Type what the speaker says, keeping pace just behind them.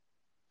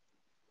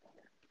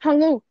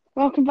Hello,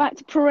 welcome back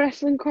to Pro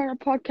Wrestling Corner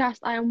Podcast.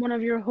 I am one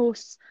of your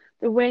hosts,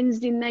 the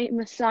Wednesday Night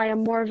Messiah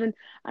Morven,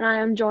 and I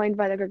am joined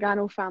by the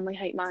Gargano family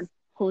hype man,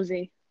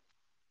 Jose.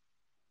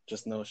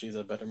 Just know she's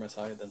a better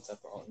Messiah than Seth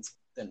Rollins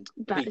than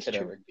That he is could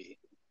true. ever be.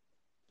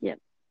 Yep.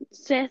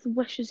 Seth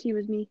wishes he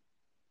was me.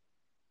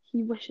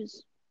 He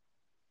wishes.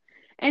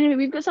 Anyway,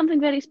 we've got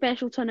something very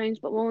special to announce,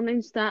 but we'll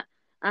announce that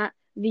at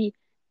the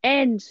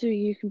end so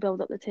you can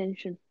build up the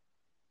tension.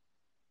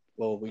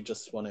 Well, we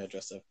just want to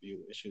address a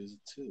few issues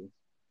too.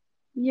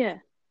 Yeah.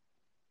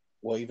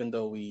 Well, even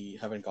though we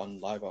haven't gone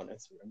live on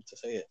Instagram to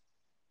say it.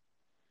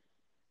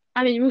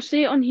 I mean, we'll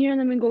say it on here and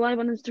then we go live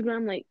on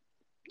Instagram like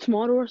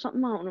tomorrow or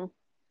something. I don't know.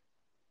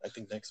 I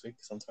think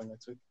sometime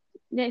next week.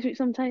 Next week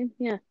sometime.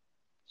 Yeah.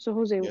 So,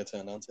 Jose, Yeah, to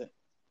announce it.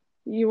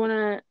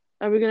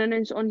 are we gonna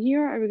announce it on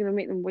here or are we gonna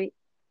make them wait?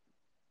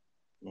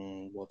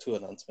 Well, 2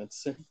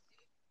 announcements. Are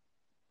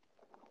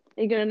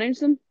you gonna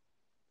announce them?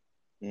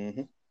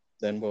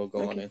 Then we'll go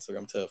on Okay.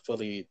 Instagram to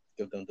fully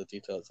give them the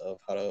details of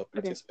how to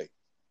participate.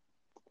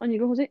 On you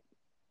go, Jose.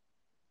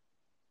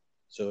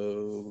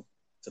 So,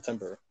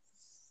 September.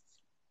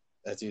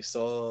 As you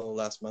saw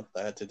last month,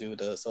 I had to do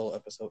the solo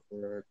episode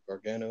for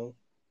Gargano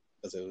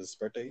because it was his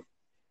birthday.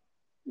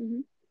 Mm-hmm.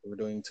 We're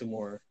doing 2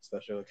 more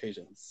special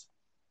occasions.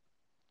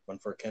 One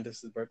for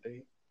Candice's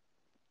birthday,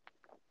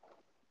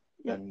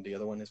 Yep. and the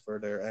other one is for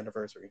their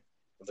anniversary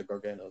of the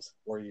Garganos,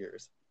 4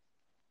 years.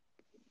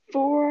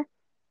 4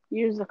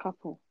 years a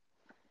couple.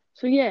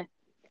 So yeah,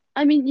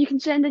 I mean, you can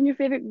send in your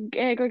favorite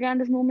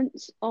Garganda's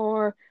moments,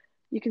 or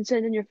you can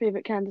send in your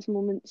favorite Candice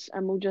moments,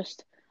 and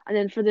and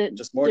then for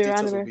Just more their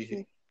details will anniversary.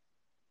 be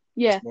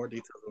Yeah, just more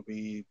details will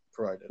be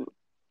provided.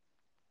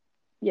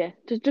 yeah.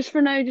 Just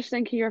for now, just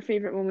think of your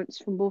favorite moments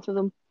from both of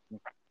them,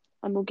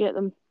 and we'll get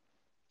them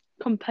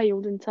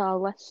compiled into a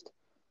list,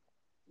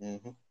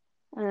 Mm-hmm.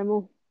 and then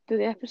we'll do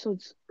the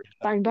episodes.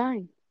 Bang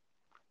bang.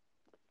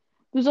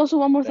 There's also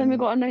one more thing we Then,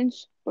 got to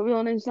announce, but we'll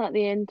announce that at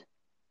the end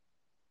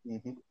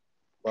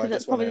well, I because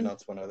that's just want to probably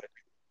announce one other.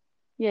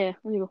 yeah.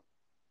 There you go.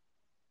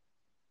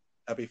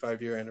 Happy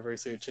 5-year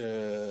anniversary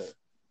to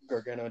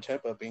Gargano and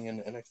Ciampa being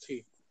in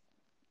NXT.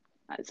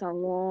 It's been a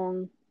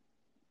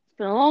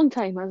long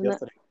time, hasn't it?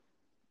 Yesterday.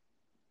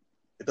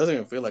 It doesn't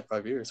even feel like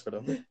 5 years for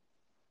them.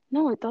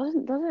 No, it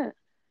doesn't, does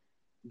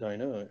it? I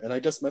know. And I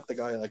just met the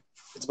guy,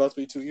 it's about to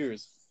be 2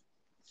 years.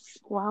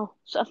 Wow.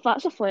 So if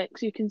that's a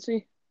flex, you can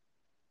see.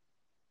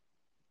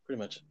 Pretty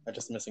much. I'm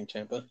just missing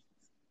Ciampa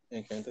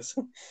and Candice.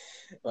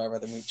 But I'd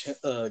rather meet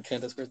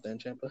Candice first than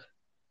Ciampa.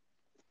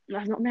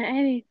 I've not met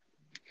any.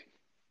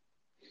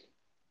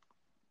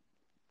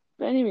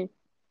 But anyway.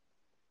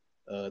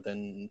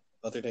 Then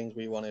other things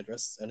we want to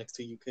address,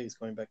 NXT UK is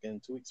coming back in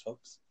 2 weeks,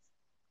 folks.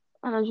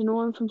 And as you know,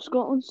 I'm from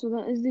Scotland, so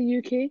that is the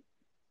UK.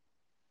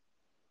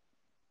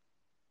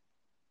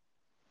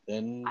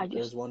 Then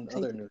there's one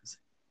other news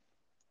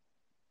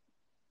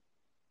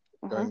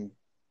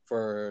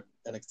for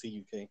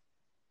NXT UK.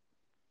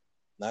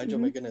 Nigel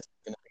McGuinness is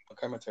going to be a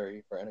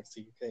commentary for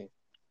NXT UK.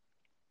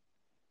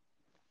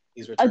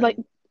 He's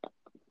returning.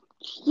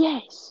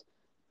 Yes,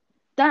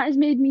 that has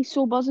made me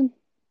so buzzing.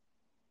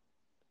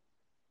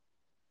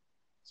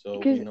 So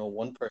we know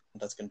one person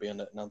that's going to be on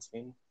the announced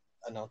team.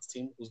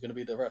 Who's going to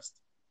be the rest?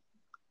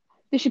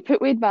 They should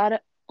put Wade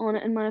Barrett on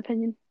it, in my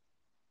opinion.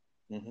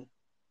 Mm-hmm.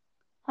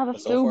 Have a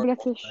full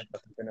British.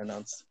 Been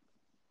announced.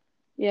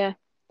 Yeah.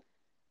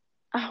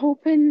 I'm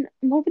hoping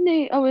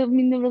they. Oh, I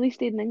mean, the release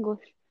date in English.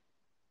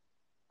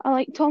 I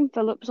like Tom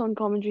Phillips on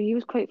commentary. He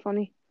was quite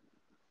funny.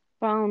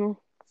 But I don't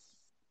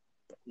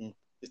know.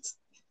 It's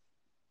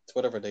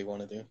whatever they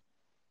want to do.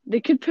 They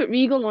could put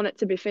Regal on it,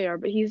 to be fair,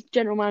 but he's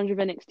general manager of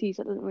NXT,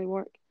 so it doesn't really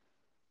work.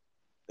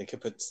 They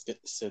could put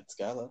Sid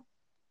Scala.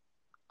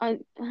 I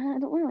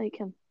don't really like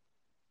him.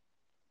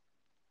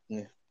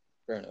 Yeah,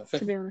 fair enough.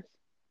 To be honest.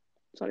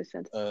 Sorry,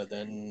 Sid.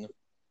 Then,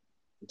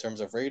 in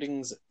terms of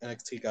ratings,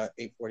 NXT got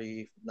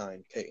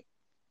 849K.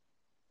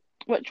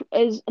 Which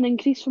is an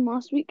increase from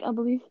last week, I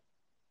believe.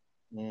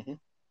 Mm-hmm.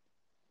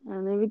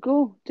 And there we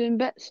go, doing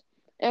bits.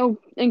 It'll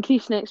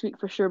increase next week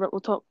for sure, but we'll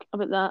talk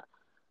about that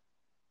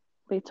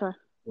later.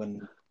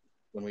 When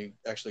we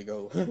actually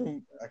go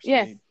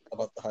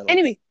about the highlights.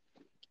 Anyway,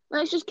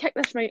 let's just kick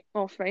this right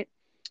off, right?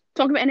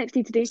 Talk about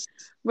NXT today,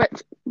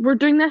 which we're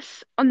doing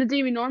this on the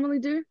day we normally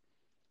do,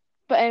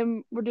 but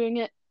we're doing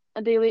it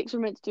a day late because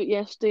we're meant to do it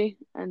yesterday,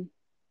 and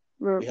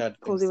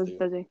Cozy was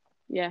busy.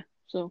 Yeah,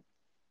 so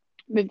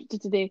moved it to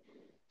today.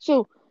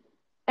 So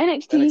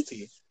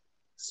NXT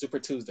Super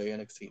Tuesday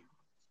NXT.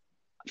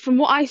 From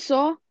what I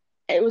saw,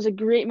 it was a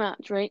great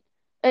match, right?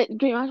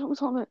 Great match. What was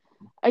talking about?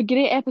 A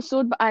great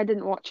episode, but I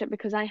didn't watch it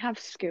because I have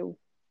school.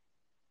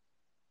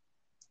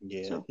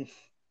 Yeah. So,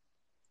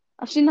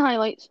 I've seen the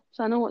highlights,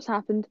 so I know what's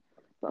happened.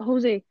 But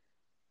Jose,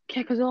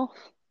 kick us off.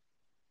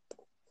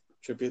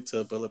 Tribute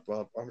to Bullet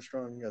Bob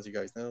Armstrong, as you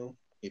guys know,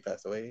 he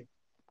passed away.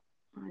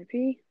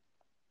 R.I.P.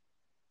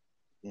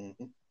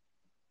 Mm-hmm.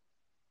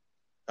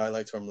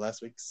 Highlights from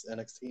last week's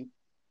NXT.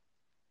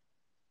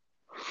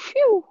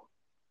 Phew.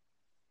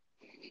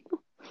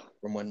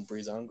 From when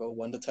Breezango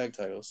won the tag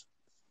titles.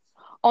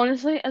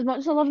 Honestly, as much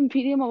as I love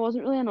Imperium, I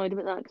wasn't really annoyed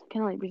about that 'cause I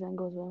kind of like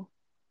Breezango as well.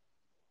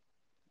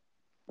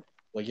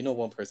 Well, you know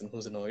one person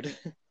who's annoyed.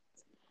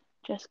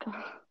 Jessica.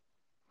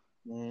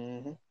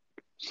 hmm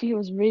She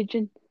was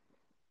raging.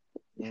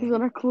 She was hmm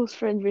on her close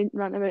friend ranting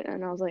about it,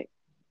 and I was like,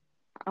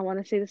 I want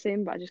to say the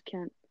same, but I just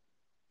can't.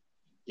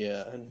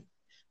 Yeah, and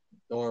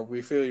don't worry,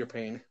 we feel your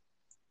pain.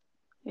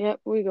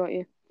 Yep, we got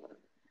you.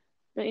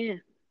 But yeah,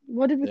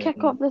 what did we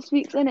kick off Then this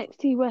week's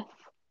NXT with?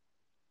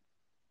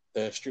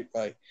 the street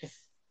fight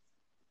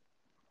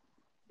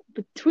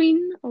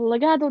Between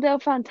Legado del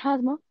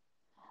Fantasma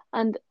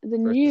and the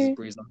versus new,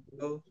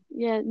 Breezango.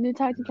 new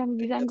tag team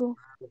champion Yes. Breezango.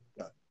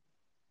 Yeah.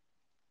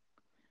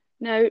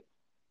 Now,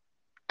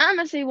 I'm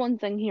gonna say one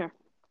thing here,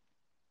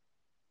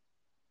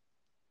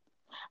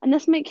 and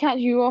this might catch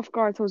you off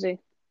guard, Jose.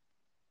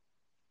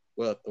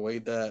 Well, the way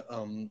that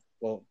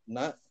well,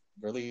 not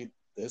really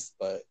this,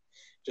 but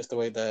just the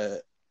way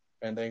that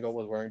Fandango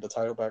was wearing the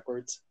title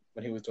backwards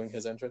when he was doing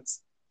his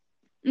entrance.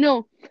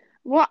 No,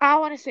 what I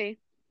want to say,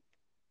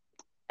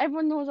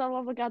 everyone knows I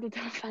love Legado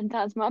del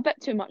Fantasma a bit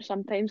too much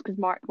sometimes because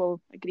Mark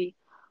will agree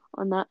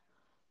on that.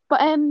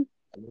 But I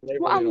mean, they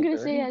what really I'm don't gonna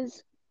care. say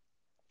is,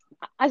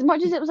 as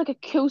much as it was like a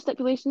cool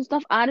stipulation and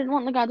stuff, I didn't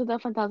want Legado del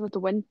Fantasma to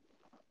win.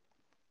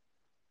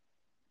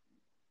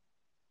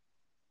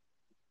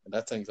 And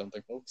that's saying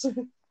something, folks.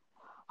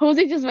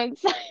 Jose just went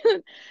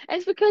silent.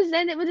 It's because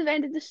then it would have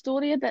ended the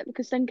story a bit.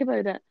 Because think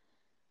about it,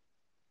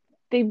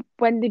 I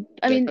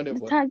Yeah, mean, kind of.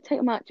 the What? tag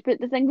title match, but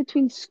the thing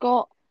between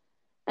Scott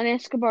and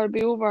Escobar would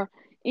be over.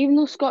 Even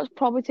though Scott's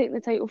probably taking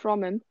the title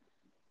from him,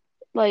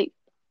 like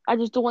I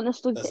just don't want this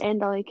story That's to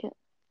end. I like it.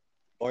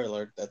 spoiler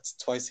alert. That's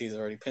twice he's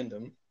already pinned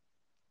him.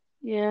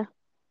 Yeah.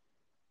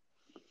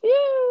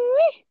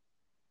 Yay!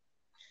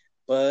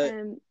 But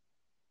Um,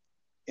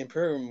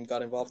 Imperium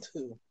got involved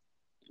too.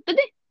 did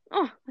they?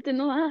 Oh, I didn't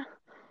know that.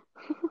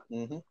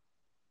 Mm-hmm.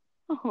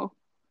 Oh,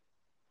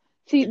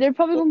 see, they're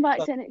probably Well, going back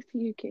to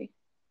NXT UK.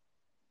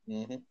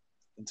 mm-hmm.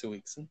 In 2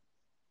 weeks.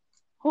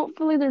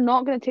 Hopefully, they're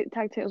not going to take the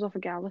tag titles off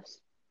of Gallus.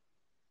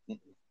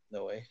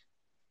 No way.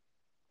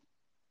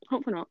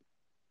 Hopefully not.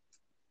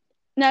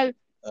 Now,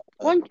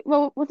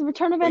 with the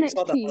return of Well, you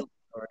saw the NXT,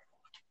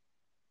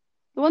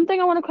 the one thing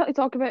I want to quickly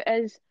talk about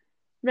is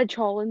Ridge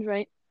Holland,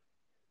 right?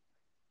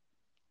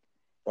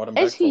 brought him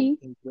Is back for he,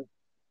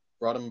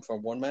 brought him for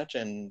one match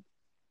and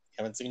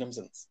haven't seen him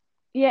since.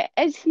 yeah,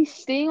 is he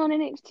staying on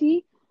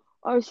NXT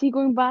or is he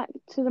going back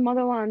to the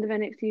motherland of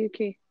NXT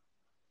UK?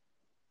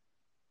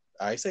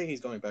 I say he's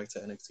going back to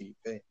NXT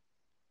UK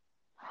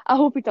I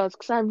hope he does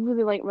because I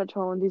really like Ridge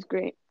Holland. He's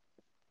great.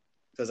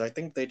 because I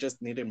think they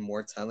just needed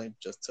more talent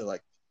just to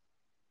like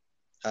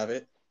have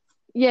it.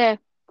 Yeah,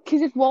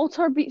 because if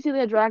Walter beats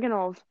Ilya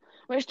Dragunov,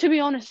 which to be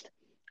honest,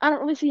 I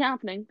don't really see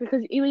happening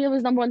because Ilya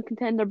was #1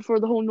 contender before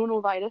the whole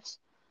no virus.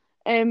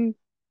 Um,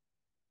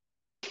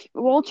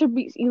 Walter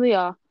beats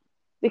Ilya.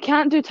 They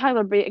can't do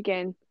Tyler Bate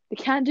again. They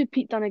can't do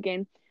Pete Dunne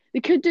again. They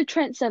could do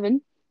Trent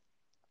Seven,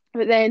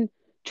 but then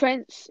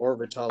Trent's, Or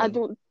Rich I Holland.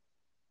 don't,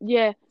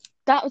 yeah,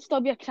 that would still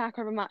be a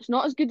cracker of a match.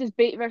 Not as good as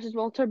Bate versus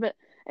Walter, but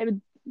it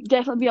would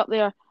definitely be up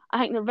there. I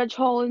think that Ridge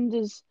Holland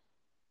is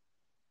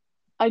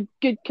a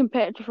good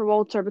competitor for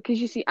Walter because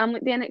you see, I'm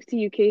like the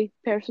NXT UK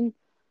person,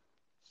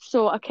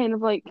 so I kind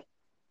of like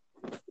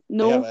They have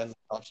no. endless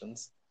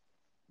options.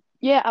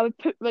 Yeah, I would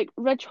put like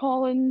Ridge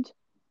Holland.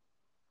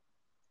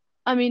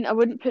 I mean, I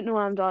wouldn't put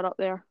Noam Dar up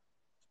there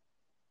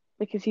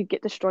because he'd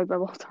get destroyed by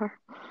Walter.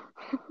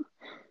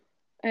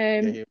 Yeah,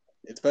 um,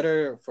 it's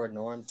better for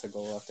Norm to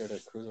go after the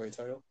cruiserweight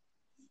title.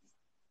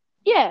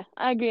 yeah,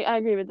 I agree. I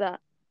agree with that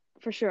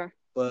for sure.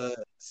 But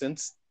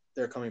since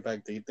they're coming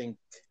back, do you think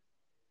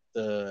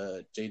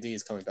the JD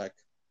is coming back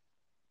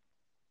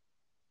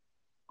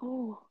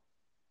Oh,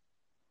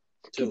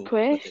 it's a good too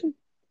with it, question.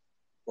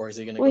 or is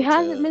he gonna Well, he go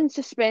hasn't to? been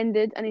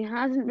suspended and he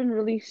hasn't been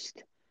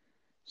released,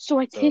 so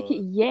I take it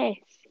So, yes,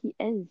 he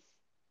is.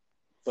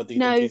 but do you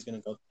think Now, he's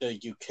gonna go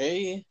to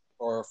UK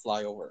or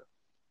fly over?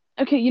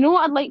 okay, you know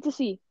what I'd like to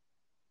see?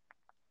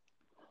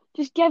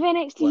 Just give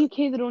NXT What?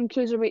 UK their own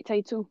cruiserweight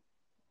title.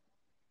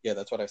 Yeah,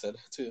 that's what I said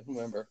too.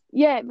 Remember?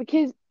 Yeah,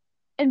 because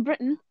in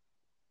Britain,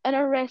 in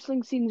our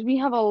wrestling scenes, we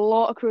have a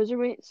lot of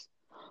cruiserweights,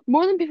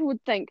 more than people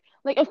would think.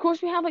 Like, of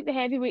course, we have like the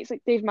heavyweights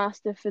like Dave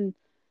Mastiff and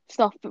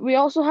stuff, but we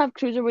also have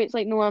cruiserweights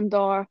like Noam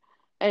Dar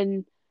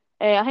and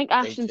I think A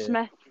Ashton Kid,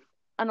 Smith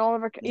and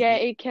Oliver, yeah,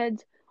 mm-hmm. A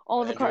Kid,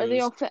 Oliver Carter, they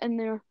all Andrews. fit in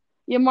there.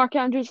 Yeah, Mark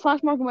Andrews,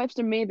 Flash Morgan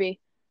Webster, maybe.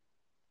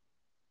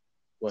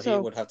 Well, he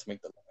So would have to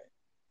make the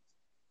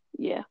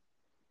yeah,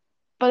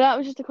 but that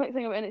was just a quick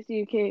thing about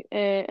NXT UK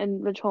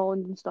and Ridge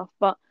Holland and stuff.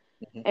 But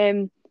line.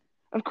 um,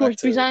 of Back course,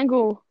 to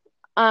Breezango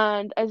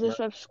and Ezra American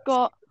Swift NXT.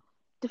 Scott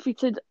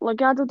defeated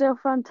Legado del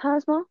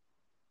Fantasma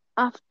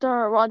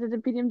after what did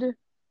Imperium do?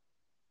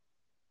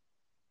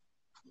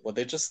 Well,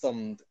 they just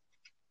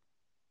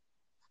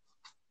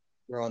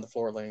were on the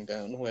floor laying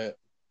down with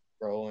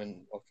Bro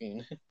and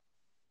Joaquin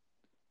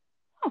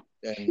Oh,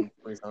 and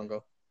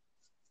Breezango.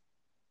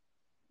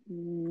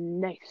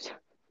 nice.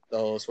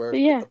 So But Swerve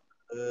picked yeah, up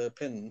the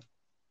pin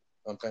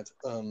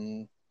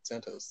on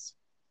Santos.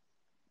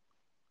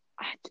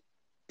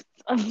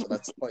 So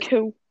that's the point.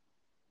 Cool.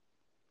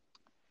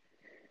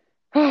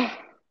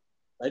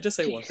 I just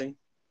say one Jeez. thing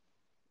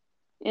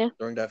Yeah.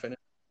 during that finish.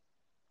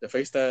 The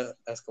face that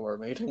Escobar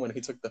made when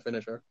he took the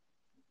finisher.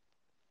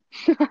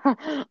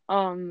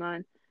 Oh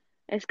man,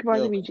 Escobar's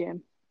a Yo, wee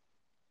gem.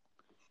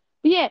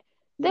 But yeah,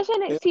 you this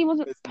NXT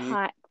wasn't with me,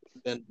 packed.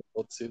 then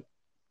go to.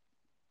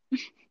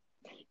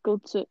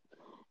 Gold suit.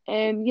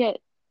 Yeah,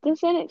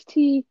 this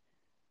NXT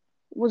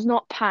was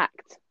not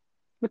packed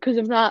because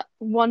of that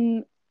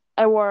 1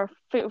 hour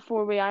Fatal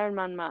 4-Way Iron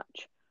Man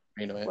match,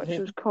 Main which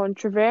event was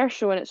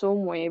controversial in its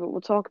own way, but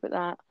we'll talk about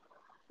that.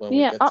 when But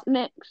we yeah, get up to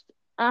next,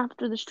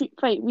 after the street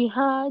fight, we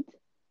had.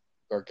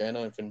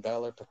 Gargano and Finn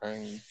Balor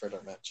preparing for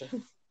their match.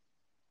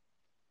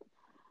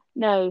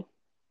 Now,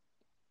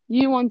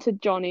 you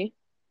wanted Johnny,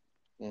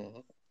 hmm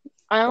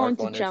I Mark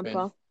wanted wanted Finn,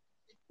 Ciampa,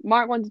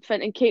 Mark wanted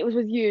Finn, and Kate was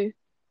with you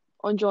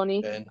on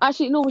Johnny. and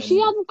Actually, no, was she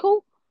and Adam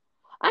Cole?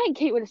 I think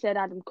Kate would have said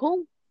Adam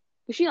Cole,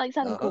 because she likes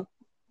Adam uh-huh. Cole.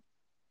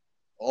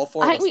 All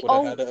four I of think us we would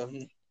have all,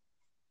 had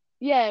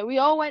yeah, we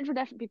all went for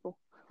different people.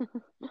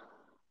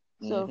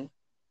 So, hmm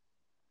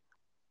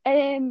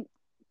um,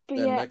 but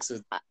Then yeah, next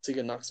is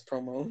Tegan Knox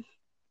promo.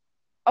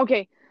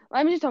 okay,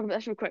 let me just talk about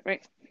this real quick,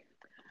 right?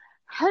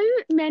 How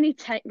many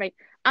times, right?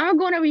 I'm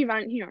going to wee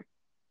rant here,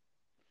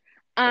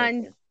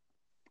 and Okay.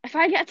 if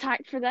I get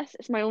attacked for this,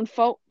 it's my own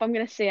fault, but I'm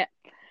going to say it.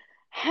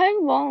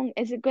 How long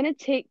is it going to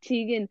take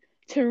Tegan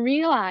to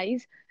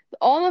realize that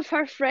all of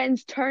her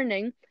friends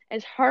turning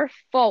is her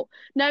fault?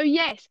 Now,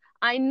 yes,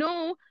 I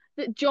know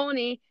that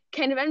Johnny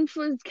kind of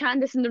influenced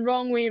Candice in the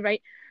wrong way,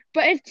 right?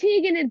 But if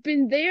Tegan had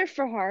been there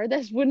for her,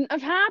 this wouldn't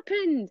have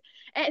happened.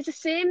 It's the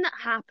same that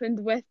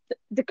happened with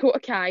Dakota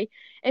Kai.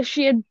 If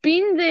she had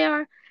been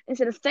there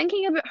instead of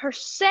thinking about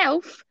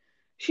herself,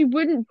 she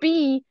wouldn't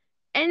be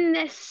in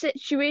this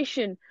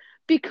situation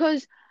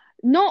because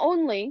not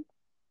only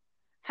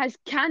has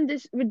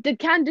Candice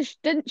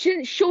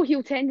didn't show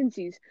heel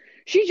tendencies.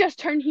 She just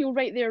turned heel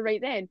right there, right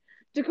then.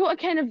 Dakota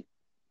kind of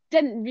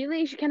didn't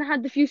really. She kind of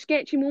had the few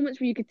sketchy moments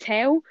where you could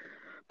tell.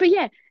 But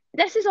yeah,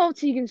 this is all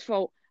Tegan's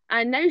fault,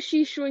 and now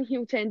she's showing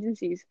heel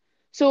tendencies.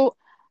 So,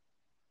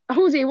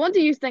 Jose, what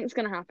do you think is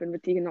going to happen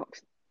with Tegan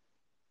Knox?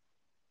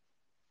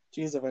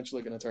 She's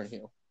eventually going to turn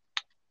heel.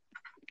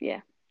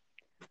 Yeah,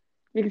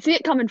 you can see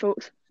it coming,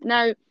 folks.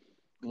 Now,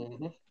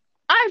 hmm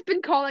I've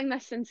been calling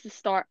this since the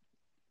start.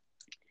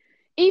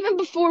 Even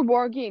before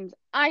War Games,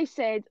 I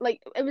said,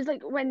 like, it was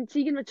like when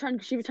Tegan returned,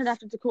 because she returned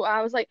after Dakota,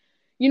 I was like,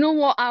 you know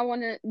what,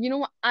 you know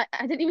what, I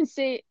didn't even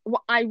say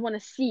what I want to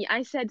see.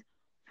 I said,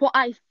 what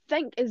I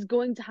think is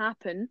going to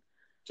happen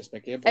Just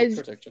making a bold is,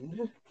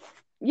 prediction.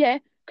 yeah,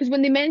 because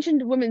when they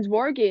mentioned Women's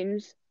War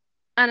Games,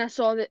 and I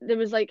saw that there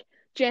was like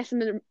Jess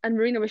and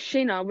Marina with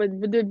Shayna,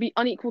 would there be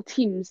unequal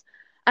teams,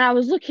 and I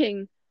was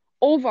looking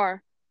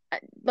over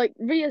at, like,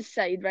 Rhea's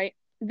side, right?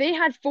 They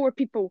had 4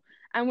 people,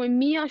 and when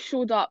Mia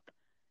showed up,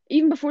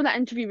 even before that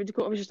interview with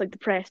Dakota was just like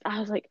depressed, I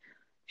was like,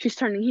 she's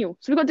turning heel.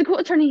 So we got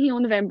Dakota turning heel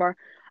in November,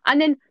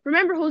 and then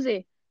remember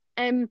Jose,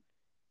 it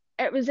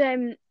was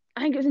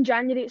I think it was in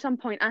January at some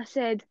point. I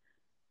said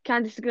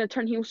Candice is gonna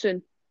turn heel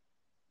soon.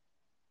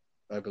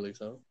 I believe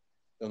so.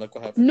 And look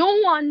what happened. No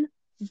one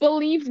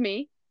believed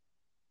me,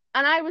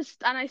 and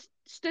I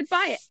stood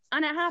by it,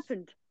 and it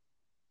happened.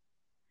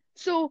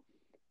 So,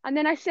 and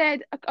then I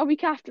said a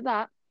week after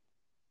that,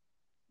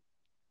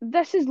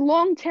 this is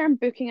long-term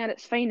booking at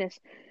its finest.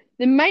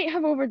 They might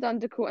have overdone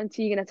Dakota and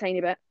Tegan a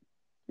tiny bit,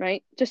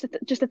 right?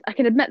 I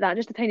can admit that,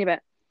 just a tiny bit.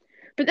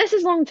 But this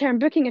is long-term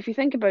booking if you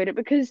think about it,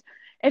 because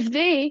if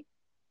they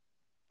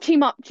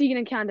team up Tegan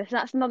and Candice,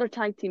 that's another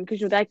tag team, because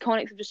the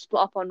Iconics have just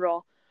split up on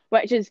Raw,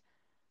 which is,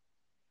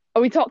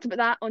 we talked about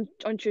that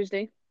on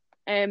Tuesday.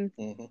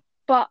 hmm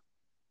But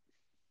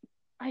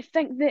I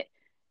think that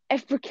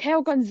if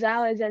Raquel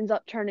Gonzalez ends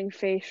up turning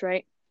face,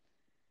 right,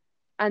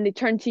 and they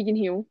turn Tegan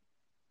heel,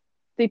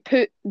 they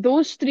put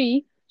those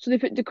 3, so they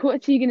put Dakota,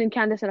 Tegan, and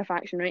Candice in a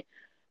faction, right?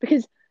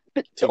 Because,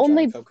 but the Team Johnny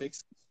only,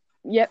 Cupcakes.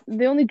 yep,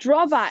 the only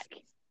drawback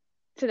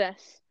to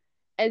this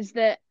is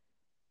that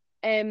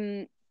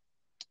um,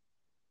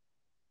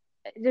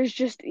 there's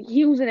just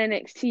heels in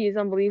NXT is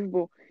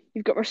unbelievable.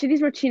 You've got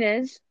Mercedes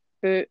Martinez,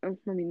 boo. I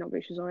mean, not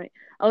boo, she's alright.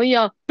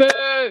 Aaliyah,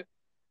 boo.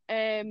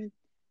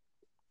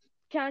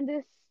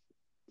 Candice,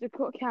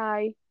 Dakota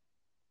Kai,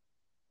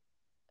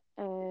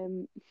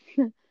 um,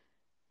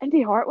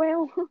 Indy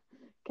Hartwell,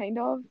 kind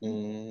of.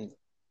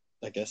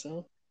 I guess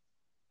so.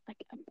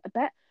 Like a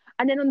bit.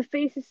 And then on the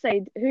faces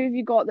side, who have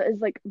you got that is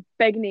like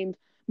big names?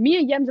 Mia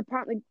Yim's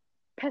apparently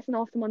pissing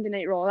off the Monday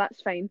Night Raw.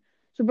 That's fine.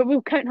 So, but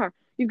we'll count her.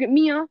 You've got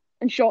Mia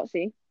and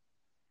Shotzi,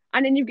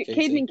 and then you've got Caden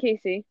Casey. and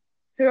Casey,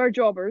 who are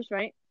jobbers,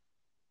 right?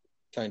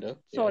 Kind of.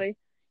 Yeah. Sorry.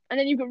 And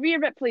then you've got Rhea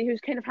Ripley,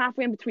 who's kind of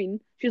halfway in between.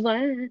 She's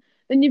like, eh.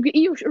 Then you've got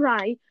Io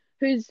Shirai,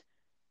 who's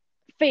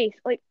face.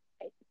 Like,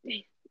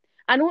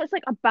 I know it's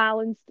like a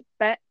balanced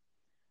bit,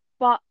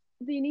 but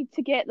they need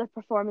to get the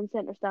performance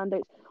center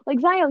standouts. Like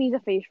Xia Li's a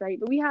face, right?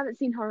 But we haven't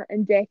seen her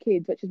in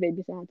decades, which has made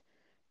me sad.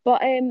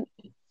 But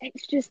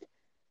it's just,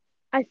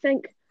 I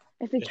think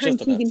if they It's turn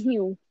just a Tegan mess.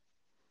 heel,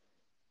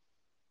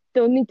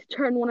 they'll need to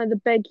turn one of the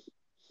big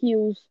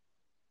heels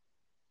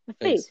a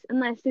face Face.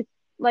 unless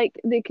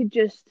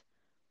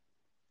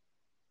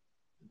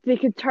they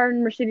could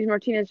turn Mercedes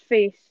Martinez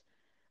face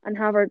and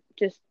have her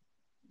just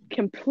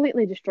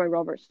completely destroy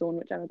Robert Stone,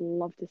 which I would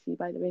love to see,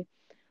 by the way.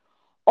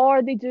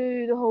 Or they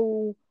do the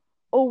whole,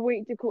 oh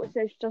wait, Dakota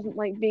says she doesn't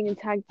like being in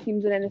tag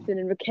teams or anything,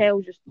 and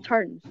Raquel just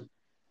turns.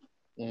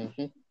 Hmm.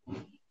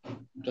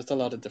 Just a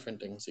lot of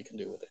different things you can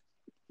do with it.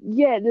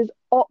 Yeah, there's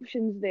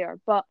options there,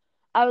 but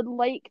I would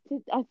like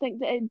to. I think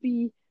that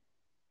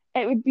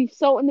it would be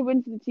salt in the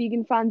wind for the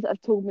Tegan fans that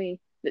have told me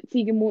that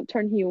Tegan won't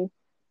turn heel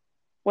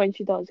when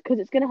she does, because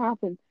it's going to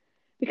happen.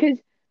 Because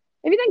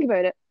if you think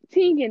about it,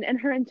 Tegan and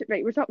her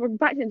right, we're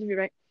back to the interview,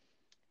 right?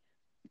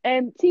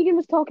 Tegan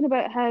was talking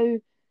about how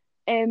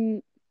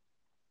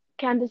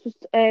Candice was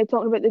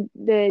talking about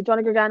the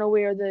Johnny Gargano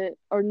way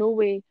or no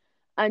way,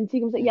 and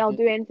Tegan was like, "Yeah, I'll Hmm.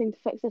 do anything to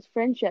fix this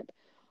friendship."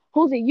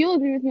 Jose, you'll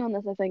agree with me on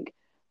this, I think.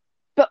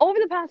 But over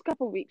the past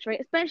couple of weeks, right,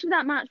 especially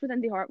that match with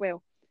Indy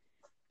Hartwell,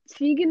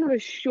 Tegan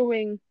was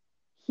showing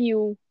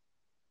heel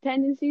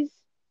tendencies.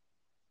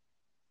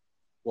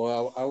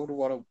 Well, I would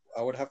want to.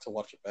 I would have to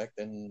watch it back.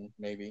 Then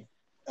maybe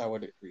I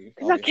would agree.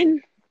 Because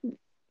Obviously.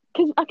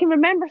 I can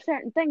remember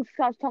certain things.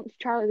 Cause I was talking to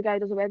Charlie, the guy who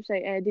does a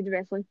website, DD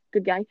Wrestling,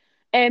 good guy.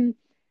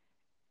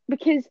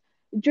 Because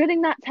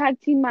during that tag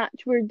team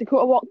match where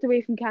Dakota walked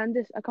away from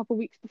Candice a couple of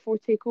weeks before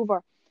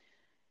Takeover,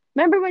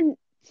 remember when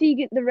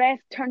Tegan, the ref,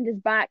 turned his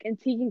back and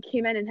Tegan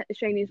came in and hit the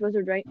Chinese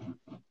Wizard, right?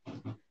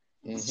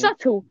 Hmm.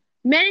 Subtle.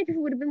 Many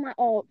people would have been like,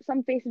 "Oh,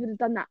 some faces would have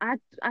done that."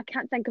 I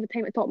can't think of a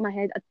time at the top of my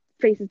head a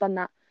face has done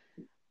that.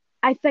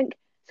 I think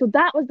so.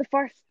 That was the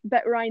first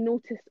bit where I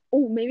noticed,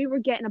 oh, maybe we're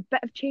getting a bit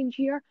of change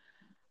here.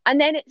 And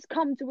then it's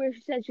come to where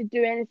she said she'd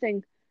do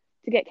anything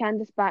to get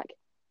Candice back.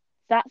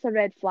 That's a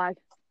red flag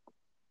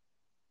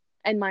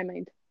in my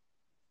mind.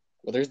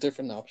 Well, there's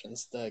different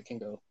options that can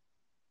go.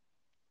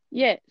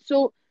 Yeah.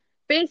 So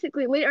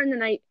basically, later in the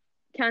night,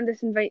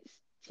 Candice invites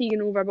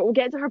Tegan over, but we'll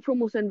get to her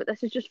promo soon. But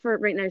this is just for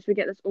right now, so we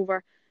get this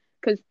over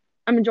because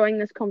I'm enjoying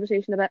this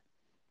conversation a bit.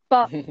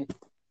 But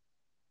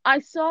I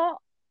saw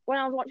when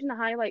I was watching the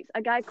highlights,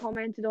 a guy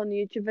commented on the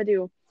YouTube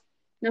video.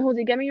 Now,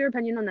 Jose, give me your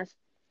opinion on this.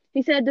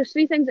 He said there's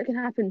three things that can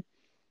happen.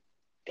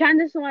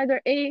 Candice will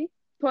either A,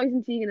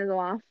 poison Tegan as a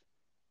laugh.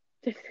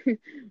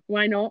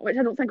 Why not? Which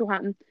I don't think will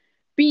happen.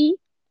 B,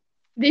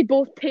 they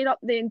both tear up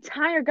the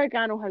entire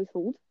Gargano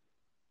household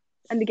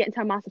and they get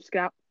into a massive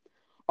scrap.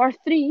 Or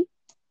three,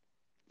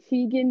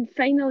 Tegan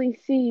finally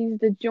sees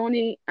the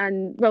Johnny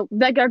and, well,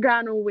 the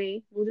Gargano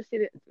way. We'll just say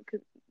that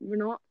because we're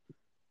not.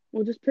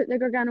 We'll just put the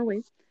Gargano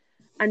way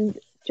and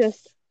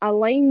just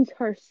aligns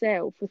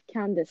herself with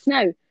Candice.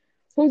 Now,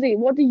 Jose,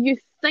 what do you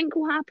think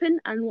will happen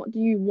and what do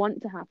you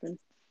want to happen?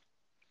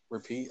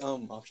 Repeat.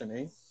 Option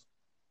A.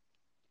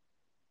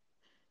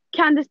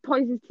 Candice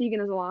poisons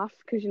Tegan as a laugh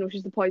because,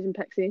 she's the poison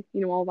pixie,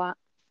 all that.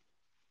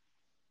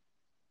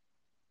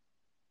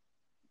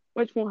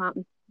 Which won't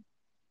happen.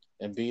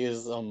 And B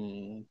is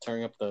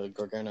turning up the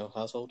Gargano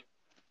household.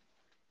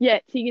 Yeah,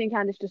 Tegan and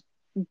Candice just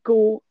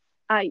go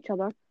at each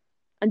other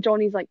and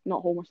Johnny's like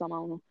not home or something, I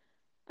don't know.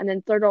 And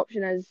then third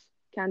option is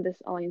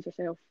Candice aligns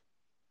herself.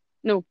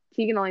 No,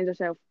 Tegan aligns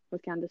herself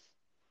with Candice.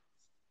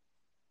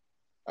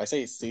 I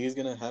say C is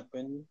gonna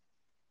happen.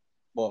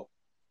 Well,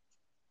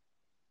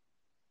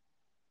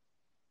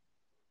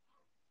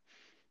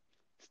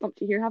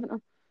 Stumped you here, haven't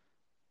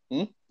I?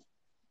 hmm?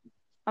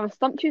 I've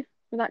stumped you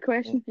with that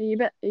question. Are you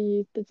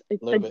A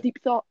little did bit. deep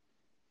thought?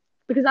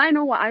 Because I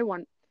know what I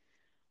want.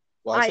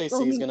 Well, I say I C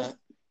is mean, gonna.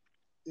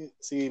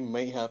 C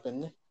may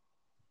happen.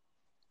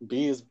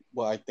 B is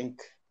what I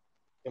think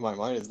in my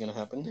mind is gonna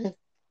happen.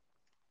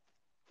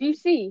 you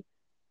see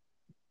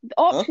the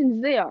Huh?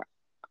 options there.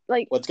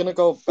 Like, Well, it's gonna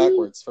go see,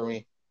 backwards for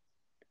me.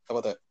 How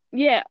about that?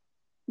 yeah,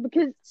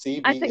 because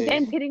C I B think A.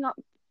 them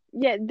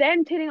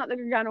tearing up the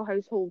Gargano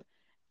household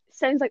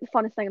sounds like the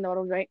funnest thing in the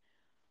world, right?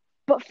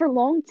 But for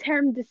long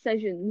term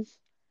decisions It's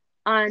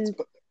and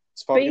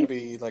it's probably gonna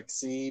faith, be like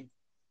C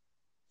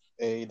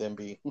A then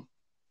B.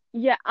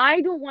 yeah,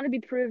 I don't want to be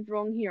proved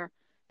wrong here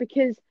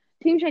because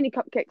Team Shiny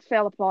Cupcakes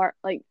fell apart.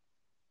 Like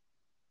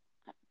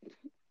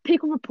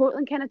Takeover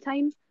Portland kind of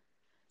time.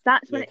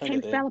 That's when Yeah, it kind kind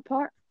of of fell did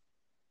apart.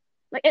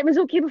 Like it was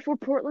okay before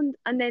Portland,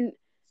 and then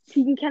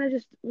Tegan kind of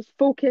just was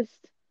focused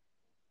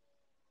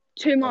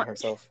too on much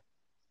herself.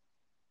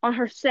 on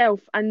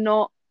herself and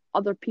not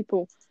other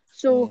people.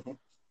 So Hmm.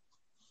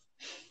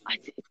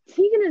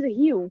 Tegan as a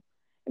heel,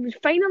 it would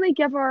finally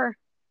give her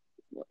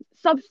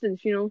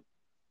substance.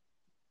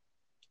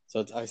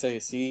 So I say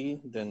C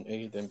then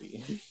A then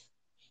B.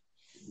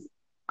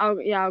 I'll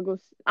go.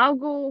 I'll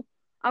go.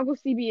 I'll go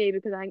CBA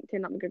because I think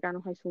tearing up the Gargano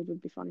household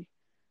would be funny.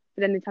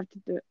 But then they'd have to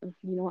do it.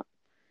 You know what?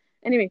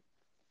 Anyway,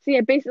 so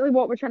yeah, basically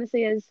what we're trying to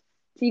say is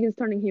Tegan's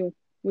turning heel.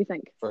 We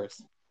think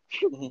First.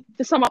 Hmm.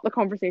 to sum up the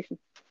conversation.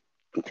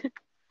 Pretty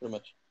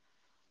much.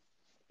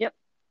 Yep.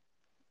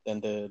 Then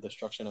the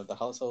destruction of the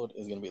household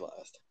is gonna be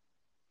last.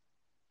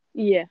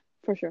 Yeah,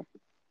 for sure.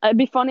 It'd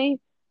be funny,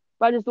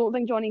 but I just don't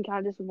think Johnny and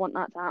Candice would want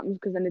that to happen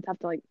because then they'd have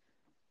to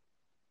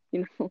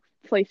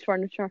place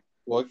furniture.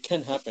 Well, it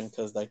can happen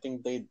because I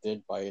think they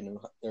did buy a new.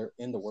 They're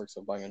in the works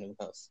of buying a new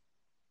house.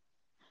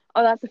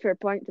 Oh, that's a fair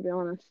point, to be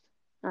honest.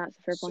 That's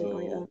a fair point. I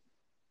like that. So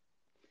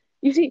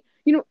You see,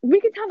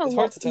 we could have a it's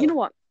hard lot. to You know tell.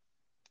 what?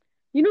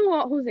 You know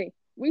what, Jose?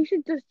 We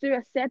should just do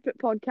a separate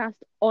podcast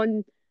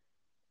on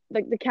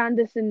like the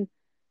Candice and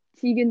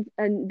Tegan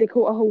and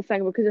Dakota whole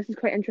thing because this is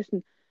quite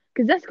interesting.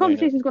 Because this No, you know.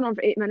 conversation's gone on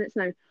for 8 minutes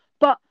now.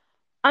 But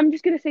I'm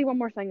just gonna say one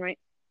more thing, right?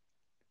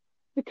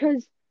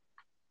 Because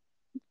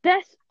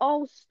this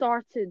all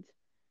started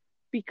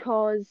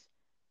because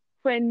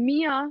when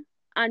Mia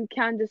and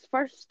Candice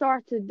first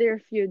started their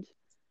feud,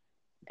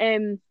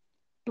 um,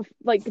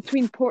 like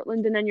between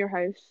Portland and In Your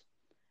House,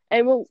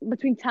 well,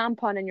 between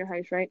Tampa and In Your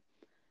House, right?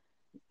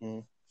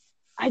 Mm.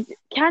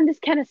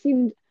 Candice kind of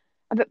seemed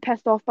a bit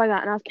pissed off by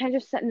that, and I was kind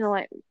of just sitting there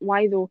like,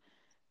 why though?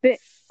 But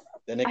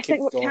Then it I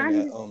think keeps what going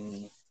at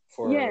Candice,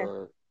 yeah,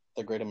 for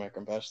the Great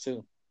American Bash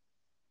too.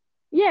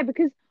 yeah,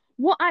 because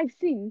what I've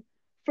seen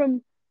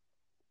from,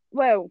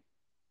 well,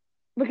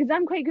 because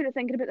I'm quite good at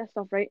thinking about this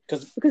stuff, right?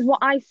 Because Because what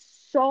I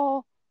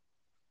saw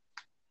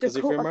if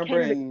you Dakota remember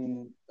kind of,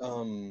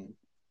 in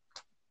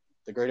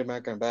the Great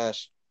American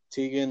Bash,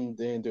 Tegan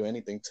didn't do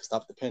anything to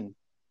stop the pin.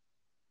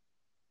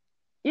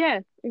 yeah,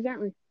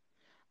 exactly.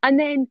 And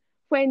then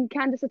when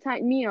Candice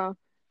attacked Mia,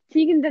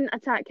 Tegan didn't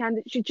attack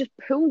Candice, she just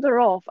pulled her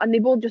off, and they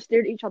both just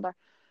stared at each other.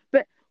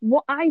 But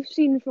what I've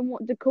seen from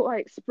what Dakota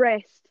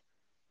expressed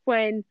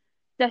when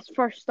this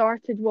first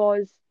started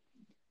was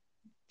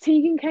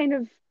Tegan kind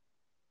of,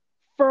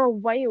 for a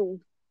while,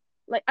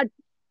 like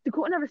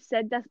Dakota never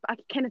said this, but I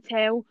could kind of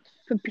tell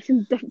from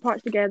piecing different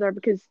parts together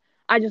because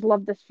I just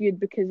love this feud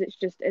because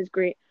it's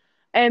great.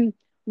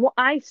 What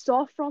I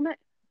saw from it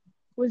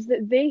was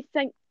that they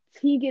think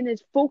Tegan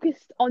is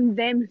focused on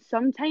them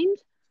sometimes,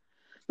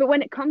 but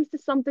when it comes to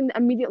something that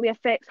immediately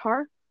affects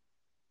her,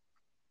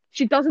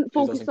 she doesn't She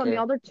focus doesn't on the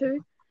care other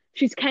two.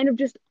 She's kind of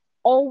just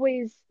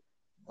always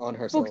on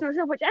focusing herself. on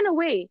herself, which in a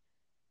way,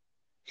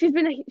 she's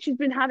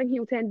been having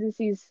heel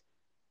tendencies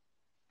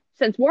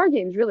since War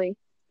Games, really,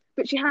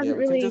 but she Yeah, hasn't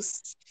we can really.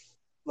 just,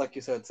 like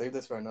you said, save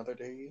this for another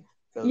day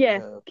because we Yeah,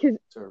 have because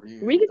to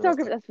we review could the talk rest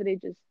of about this for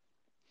ages.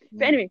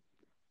 But mm, anyway,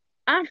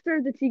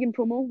 after the Tegan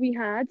promo, we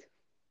had.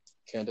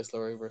 Candice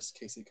LeRae versus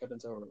Casey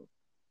Catanzaro.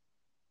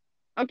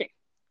 Okay,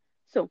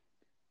 so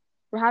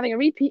we're having a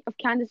repeat of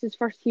Candice's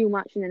first heel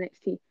match in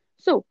NXT.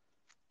 So,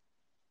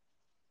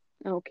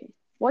 okay,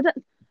 what it,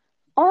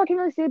 all I can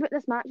really say about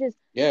this match is,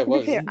 Yeah, it to be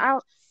was. fair,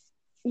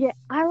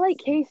 I like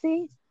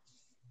Casey,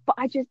 but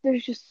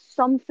there's just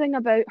something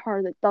about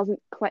her that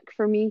doesn't click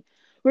for me.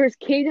 Whereas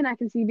Kaden, I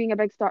can see being a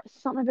big star.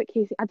 Something about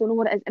Casey, I don't know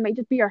what it is. It might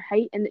just be her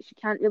height and that she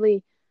can't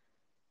really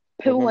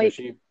pull Remember, like.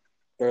 she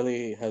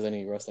barely has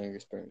any wrestling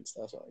experience.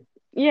 That's why.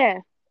 Yeah,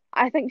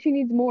 I think she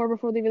needs more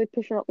before they really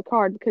push her up the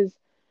card because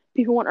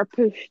people want her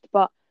pushed,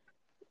 but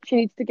she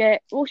needs to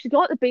get. Well, she's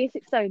got the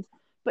basics down,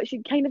 but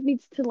she kind of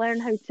needs to learn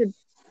how to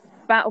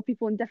battle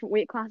people in different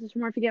weight classes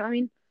from her. If you get what I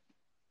mean.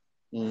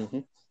 Mm-hmm.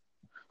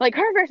 Like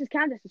her versus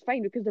Candice is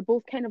fine because they're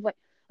both kind of like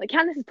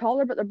Candice is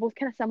taller, but they're both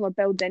kind of similar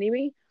builds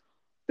anyway.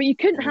 But you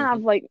couldn't Mm-hmm.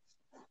 have like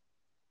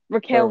Her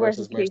Raquel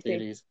versus versus Casey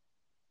Mercedes,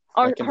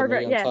 or like in the Mae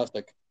her. Young Yeah,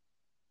 Classic.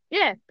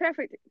 yeah,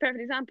 perfect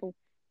example.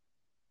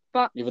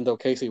 But Even though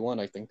Casey won,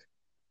 I think.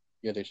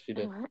 Yeah, she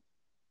did. oh,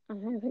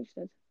 I think she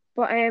did.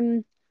 But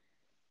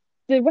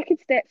the Wicked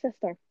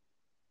Stepsister,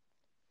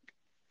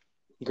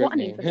 what Great a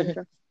name for a name.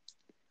 finisher.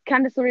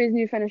 Candice LeRae's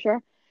new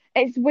finisher.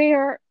 It's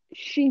where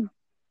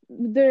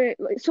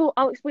so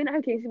I'll explain it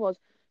how Casey was.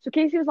 So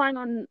Casey was lying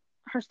on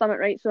her stomach,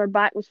 right? So her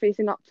back was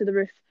facing up to the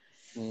roof.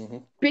 Mm-hmm.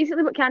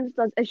 Basically, what Candice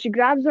does is she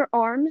grabs her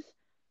arms,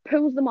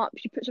 pulls them up,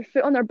 she puts her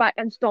foot on their back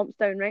and stomps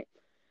down, right?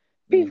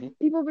 Mm-hmm.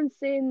 People have been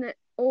saying that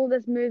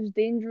this move's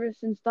dangerous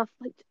and stuff.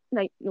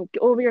 Like, no,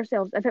 get over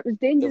yourselves. If it was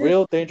The dangerous,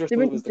 real dangerous they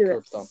move is wouldn't the do it.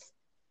 curb stomp.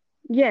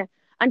 Yeah,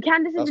 and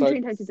Candice has That's been why.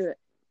 trained how to do it.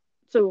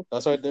 So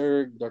That's why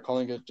they're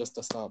calling it just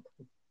a stomp.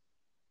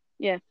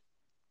 yeah,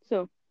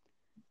 so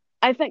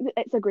I think that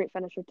it's a great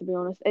finisher. To be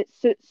honest, it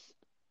suits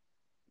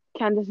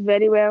Candice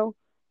very well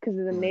because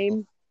of the Mm-hmm.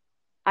 name.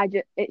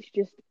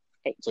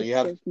 It So just you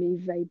have gives me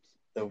vibes.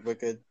 the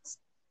wicked.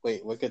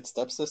 Wait, wicked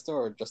stepsister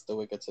or just the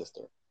wicked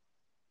sister?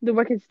 The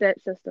Wicked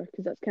Stepsister,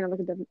 because that's kind of like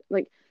a different,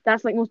 like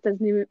that's like most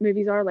Disney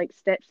movies are, like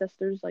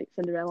stepsisters, like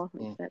Cinderella,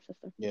 like Mm.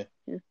 stepsister. Yeah,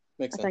 Yeah,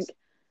 makes I think. sense.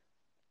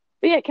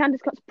 But yeah,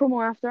 Candice cuts a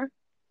promo after,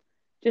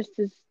 just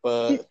as she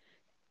But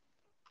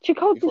she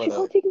called. Did before she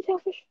call that, Tegan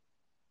selfish?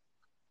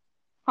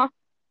 Huh?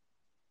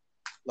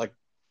 like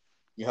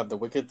you have the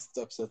wicked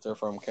stepsister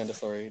from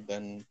Candice LeRae,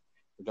 then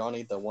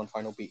Johnny, the one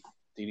final beat,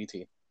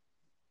 DDT.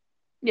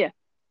 Yeah,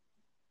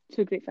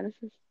 two great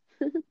finishers.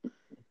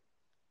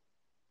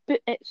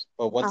 But it's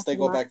But once after they the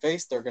go match, back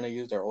face, they're gonna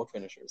use their old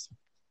finishers,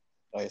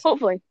 I assume.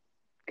 hopefully,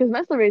 because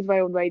Miss LeRae's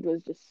Wild Ride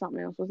was just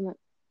something else, wasn't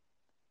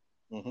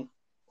it? Mm-hmm.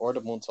 Or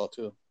the moonsault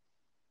too.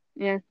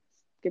 Yeah,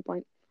 good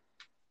point.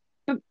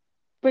 But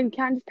when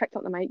Candice picked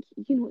up the mic,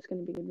 you know it's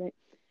going to be good, right?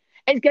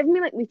 It's giving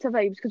me like Lita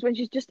vibes because when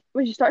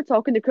she started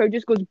talking, the crowd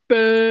just goes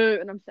boo,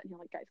 and I'm sitting here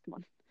like, guys, come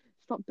on,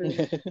 stop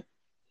booing.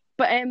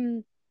 But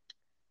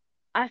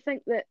I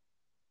think that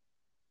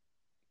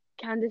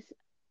Candice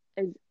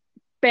is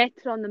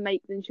better on the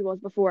mic than she was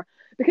before.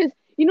 Because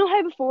you know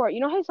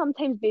how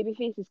sometimes baby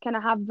faces kind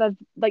of have the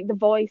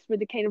voice where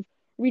they kind of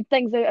read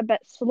things out a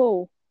bit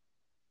slow.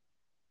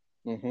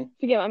 Mm-hmm. If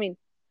you get what I mean?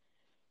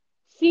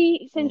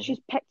 See, since Mm-hmm. she's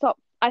picked up,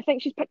 I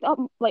think she's picked up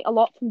like a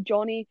lot from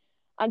Johnny,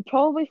 and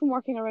probably from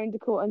working around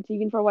Dakota and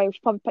Tegan for a while. She's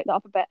probably picked that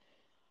up a bit.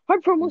 Her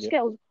promo Yep.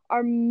 skills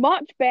are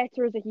much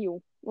better as a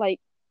heel. Like,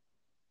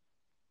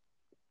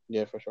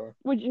 Yeah, for sure.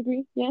 would you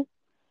agree? Yeah.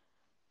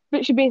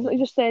 But she basically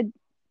Mm-hmm. just said,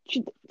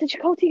 did she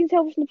call Tegan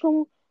selfish in the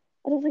promo?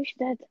 I don't think she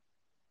did.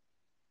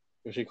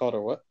 If she called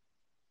her what?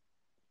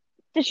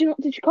 Did she not?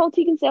 Did she call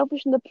Tegan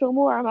selfish in the promo,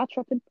 or am I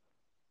tripping?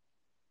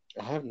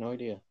 I have no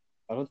idea.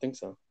 I don't think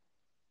so.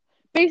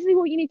 Basically,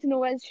 what you need to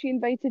know is she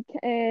invited.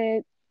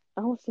 I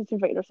almost said she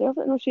invited herself.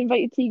 No, she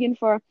invited Tegan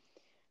for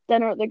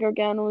dinner at the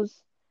Garganos.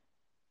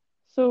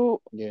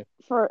 So Yeah.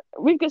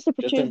 we've got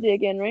Super Just in Tuesday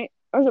again, right?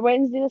 Or is it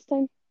Wednesday this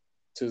time?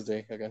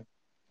 Tuesday again.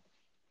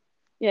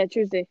 Yeah,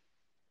 Tuesday.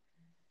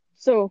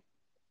 So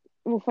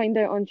we'll find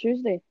out on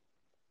Tuesday.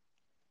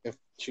 If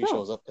she Oh,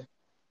 shows up there.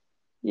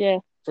 yeah,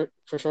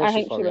 For sure I she's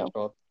think she probably gonna will.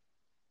 show up.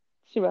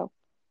 She will.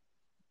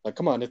 Like,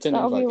 come on, it's an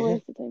That'll be invite. a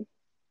waste of time.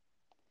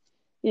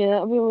 Yeah,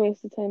 that'll be a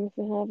waste of time if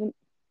we haven't.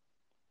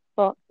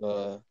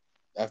 But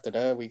After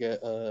that we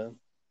get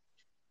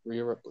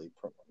Rhea Ripley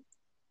promo.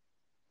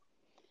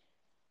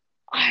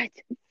 I,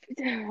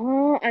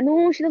 I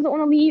know she doesn't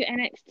want to leave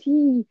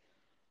NXT,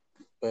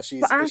 But but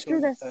she's after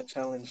issuing this, that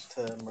challenge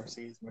to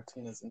Mercedes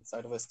Martinez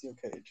inside of a steel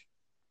cage.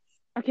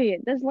 okay,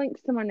 this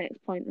links to my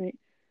next point, right?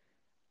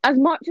 As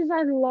much as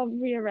I love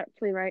Rhea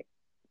Ripley, right,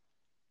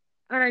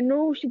 and I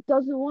know she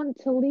doesn't want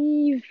to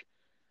leave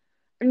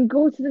and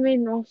go to the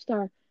main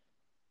roster,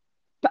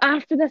 but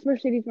after this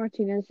Mercedes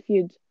Martinez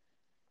feud,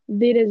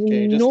 there is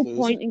Okay, just no lose.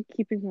 point in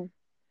keeping her.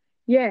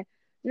 Yeah,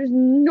 there's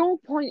no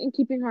point in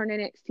keeping her in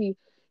NXT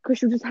because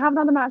she'll just have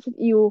another match with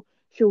Io,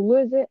 she'll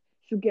lose it,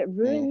 she'll get Mm-hmm.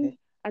 ruined,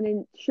 and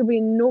then she'll be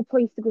in no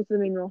place to go to the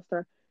main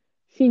roster.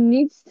 She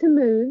needs to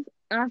move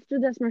after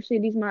this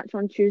Mercedes match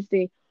on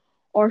Tuesday,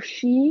 or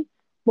she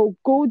will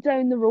go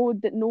down the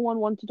road that no one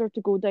wanted her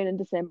to go down in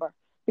December.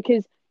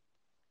 Because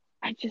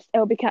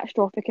it'll be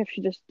catastrophic if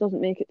she just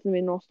doesn't make it to the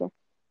main roster.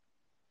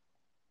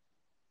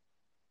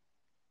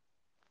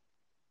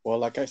 Well,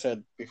 like I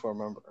said before,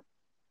 remember,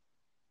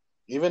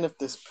 even if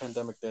this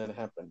pandemic didn't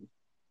happen,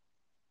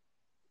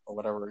 or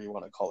whatever you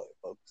want to call it,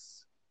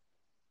 folks,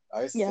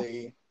 I Yeah.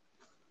 say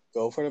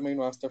go for the main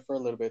roster for a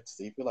little bit,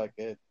 see if you like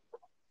it.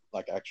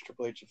 Like ask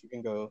Triple H if you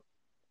can go.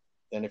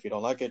 Then if you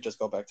don't like it, just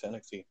go back to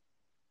NXT.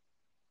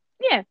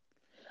 Yeah.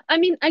 I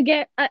mean, I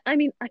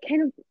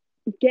kind of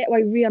get why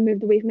Rhea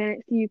moved away from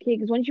NXT UK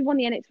because once you've won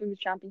the NXT Women's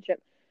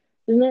Championship,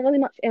 there's not really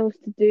much else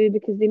to do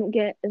because they don't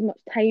get as much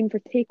time for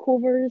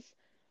takeovers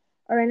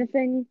or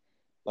anything.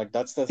 Like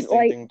that's the same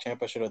Like, thing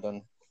Ciampa should have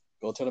done.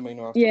 Go to the main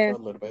roster for yeah, a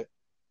little bit,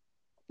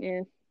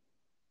 yeah.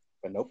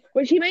 but nope.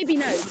 Which he might be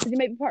now because he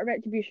might be part of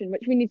Retribution,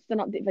 which we need to do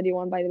an update video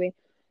on, by the way.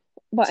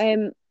 But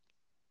I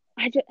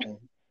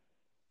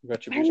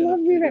Retribution love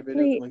Rhea updated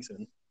video Ripley. coming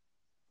soon.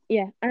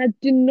 Yeah, and I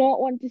do not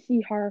want to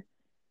see her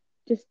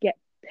just get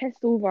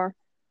pissed over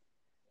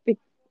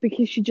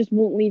because she just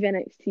won't leave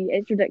NXT.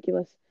 It's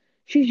ridiculous.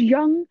 She's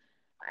young.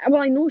 Well,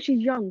 I know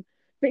she's young,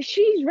 but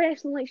she's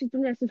wrestling like she's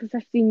been wrestling for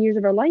 15 years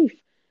of her life.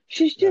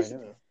 She's Yeah, I just,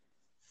 know.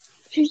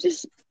 she's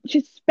just,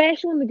 she's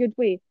special in the good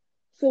way.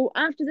 So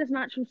after this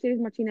match from Mercedes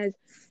Martinez,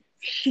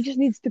 she just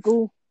needs to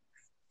go.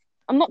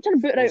 I'm not trying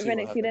to boot her We'll out of see what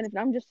NXT or happens. anything.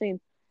 I'm just saying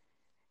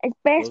it's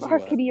best We'll for see her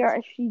what career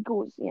happens. if she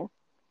goes. Yeah,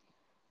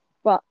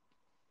 but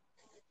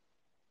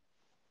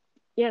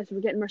yeah, so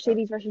we're getting Uh,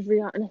 Mercedes versus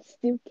Rhea in a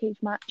steel cage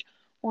match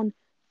on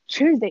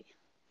Tuesday.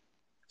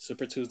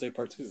 Super Tuesday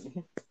Part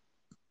 2.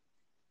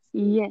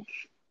 Yes.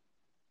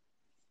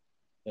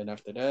 Then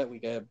after that, we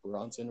got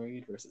Bronson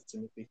Reed versus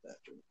Timothy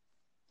Thatcher.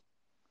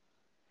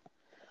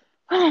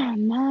 Oh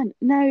man.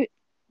 Now,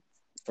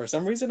 For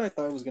some reason, I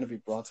thought it was going to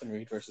be Bronson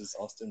Reed versus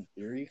Austin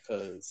Theory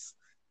because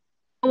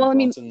when well, I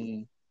mean,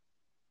 Bronson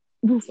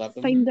we'll slapped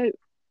him, find out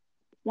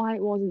why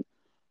it wasn't.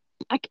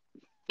 I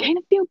kind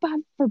of feel bad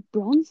for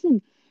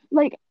Bronson.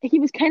 Like he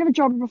was kind of a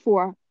jobber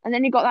before, and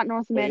then he got that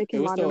North but it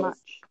American was ladder still match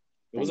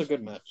it was thing. a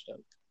good match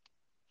though.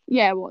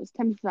 Yeah, it was.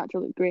 Timothy Thatcher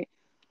looked great.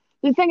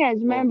 The thing is,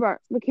 Well, remember,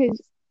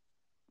 because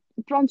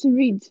Bronson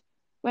Reed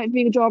went from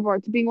being a jobber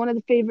to being one of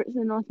the favourites in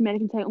the North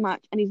American title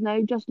match, and he's now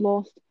just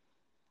lost.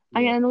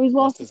 And yeah, I know he's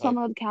lost lost to his hype.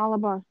 someone of the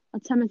caliber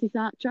of Timothy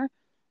Thatcher,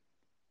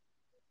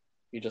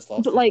 He just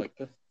lost but his like,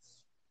 hype.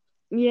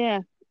 yeah.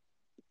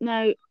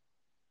 Now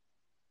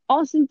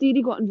Austin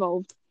Theory got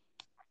involved,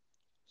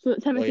 so that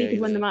Oh Timothy yeah, could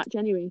he win the did. match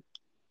anyway.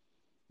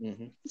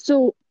 Mm-hmm.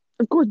 So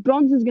of course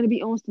Bronson's going to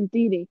beat Austin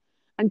Theory,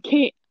 and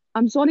Kate.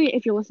 I'm sorry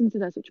if you're listening to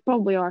this, which you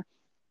probably are,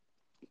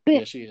 but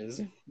Yeah, she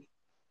is.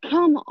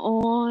 come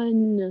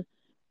on,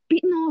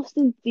 beating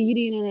Austin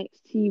Theory in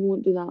NXT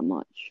won't do that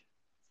much.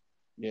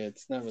 Yeah,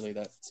 it's not really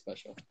that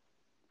special.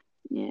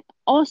 Yeah, If you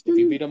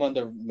Austin. beat him on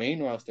the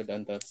main roster,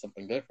 then that's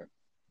something different.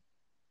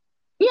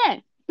 Yeah,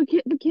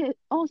 because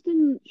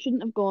Austin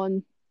shouldn't have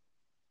gone.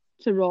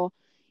 to Raw.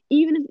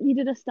 Even if he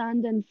did a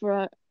stand-in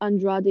for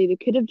Andrade, they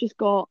could have just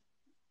got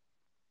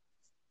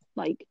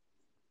like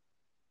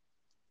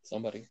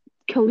somebody.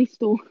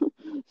 Kalisto.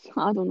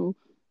 I don't know,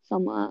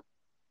 something like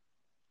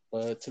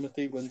But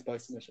Timothy wins by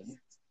submission.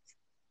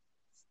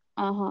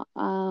 that.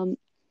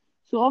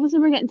 So obviously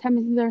we're getting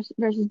Timothy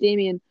versus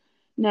Damien.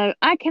 Now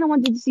I kind of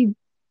wanted to see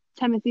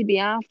Timothy be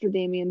after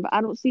Damien, but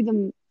I don't see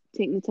them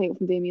taking the title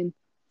from Damien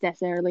this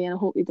early, and I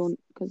hope they don't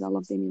because I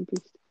love Damien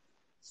Priest.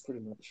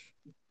 Pretty much.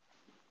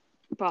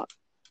 But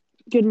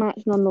good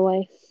match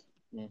nonetheless.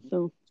 Mm-hmm.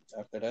 So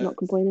after that, not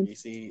complaining. we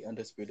see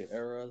Undisputed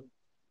Era.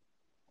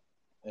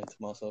 And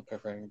Tommaso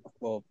preparing,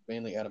 well,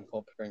 mainly Adam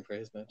Cole preparing for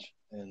his match,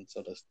 and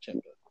so does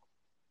Ciampa.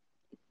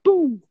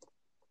 Boom.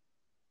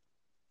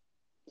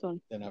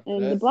 Sorry. Then after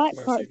And that, the Black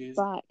Part's Mercedes.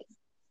 back.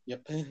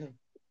 Yep.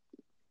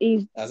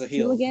 He's as a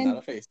heel again. not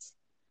a face.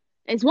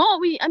 It's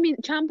what I mean,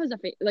 Ciampa's a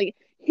face. Like,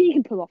 he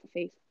can pull off a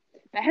face.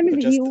 But him as a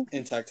just heel.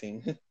 in tag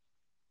team.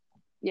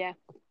 Yeah.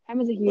 Him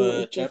as a heel.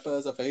 But Ciampa just...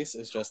 as a face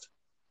is just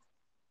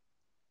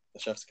the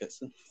chef's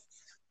kiss.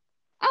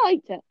 I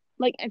liked it.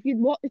 Like, if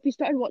you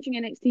started watching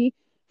NXT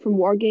from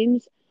War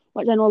Games,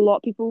 which I know a lot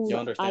of people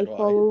that I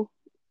follow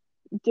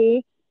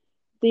do,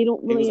 they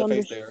don't really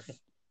understand.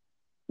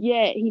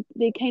 Yeah,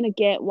 they kind of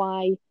get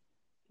why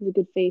he's a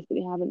good face, but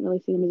they haven't really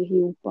seen him as a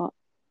heel. But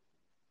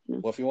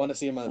well, if you want to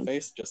see him on the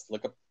face, just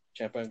look up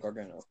Ciampa and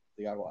Gargano,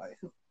 DIY.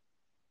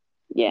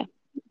 Yeah,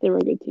 they were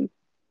a good team.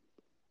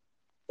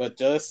 But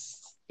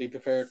just be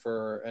prepared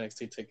for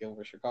NXT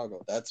TakeOver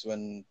Chicago. That's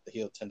when the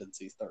heel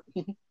tendency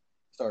started.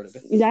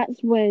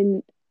 That's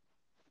when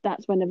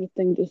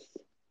everything just.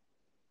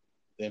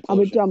 I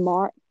would do a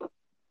mark.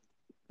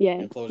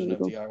 Yeah. Implosion of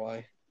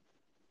DIY.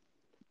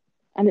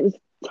 And it was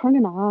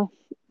turning off.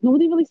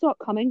 Nobody really saw it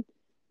coming.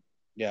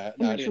 Yeah,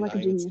 no, I didn't. Like a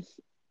genius.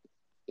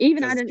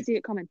 Even I didn't see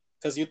it coming.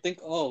 Because you think,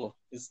 oh,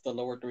 it's the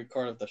lower three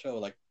card of the show.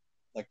 Like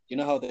you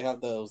know how they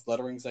have those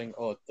lettering saying,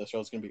 oh, the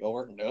show's gonna be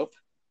over? Nope.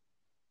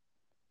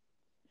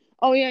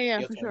 Oh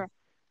yeah, for sure.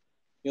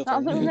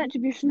 That was a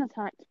retribution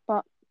attack,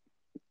 but.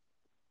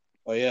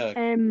 Oh yeah,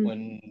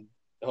 when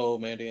the whole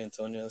Mandy and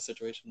Sonya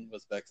situation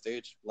was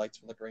backstage, lights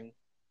flickering,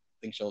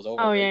 think show's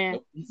over. Oh yeah.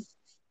 Nope.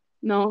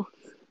 No.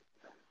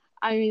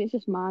 I mean, it's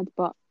just mad,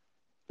 but.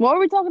 What are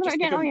we talking about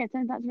again? Oh yeah,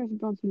 that's versus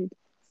Bronson Reed.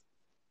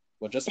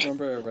 Well, just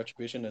remember,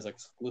 Retribution is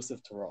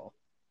exclusive to Raw.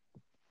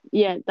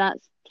 Yeah,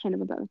 that's kind of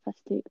a bit of a piss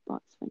take,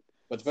 but it's fine.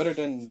 But it's better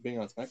than being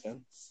on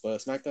SmackDown. But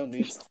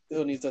SmackDown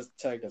still needs a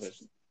tag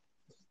division.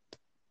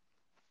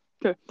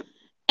 Sure.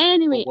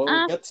 Anyway,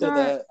 we'll get to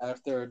that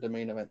after the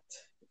main event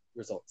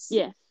results.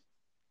 Yes.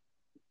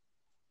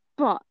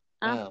 But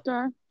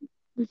after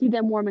we see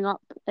them warming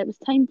up, it was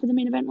time for the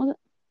main event, was it?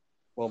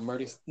 Well,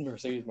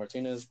 Mercedes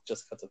Martinez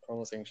just cuts a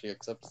promo saying she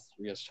accepts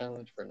Rhea's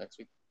challenge for next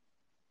week.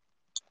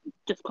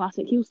 Just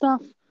classic heel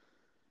stuff.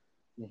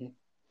 Mm-hmm.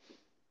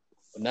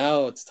 But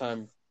now it's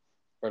time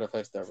for the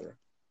first ever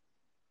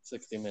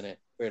 60-minute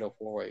Fatal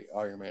 4-Way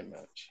Iron Man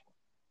match.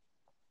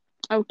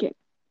 Okay.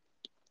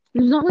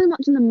 There's not really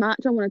much in the match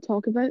I want to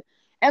talk about.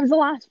 It was the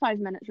last 5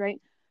 minutes, right?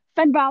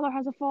 Finn Balor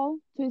has a fall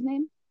to his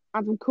name.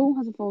 Adam Cole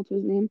has a fall to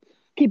his name.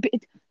 Okay, but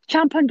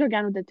Ciampa and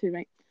Gargano did too,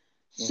 right?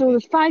 So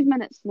there's 5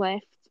 minutes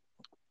left.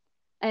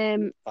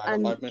 Final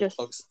 5 minutes,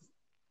 folks.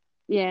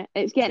 Yeah,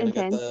 it's getting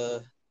intense.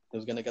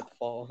 Who's gonna get the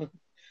fall?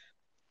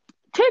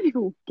 2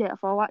 people get a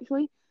fall,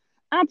 actually.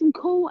 Adam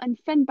Cole and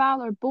Finn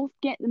Balor both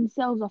get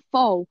themselves a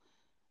fall.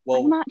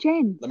 Well, and the match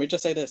ends. Let me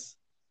just say this.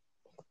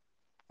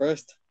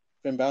 First,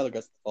 Finn Balor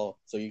gets the fall,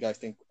 so you guys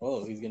think,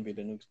 oh, he's gonna be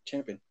the new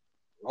champion.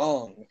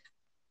 Wrong.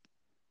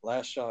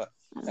 Last shot,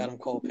 Adam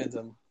Cole pins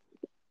him.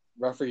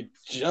 Referee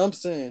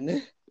jumps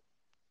in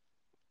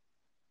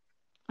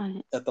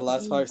at the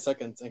last 5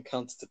 seconds and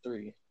counts to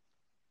 3.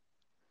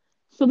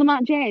 So the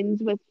match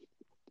ends with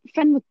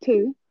Finn with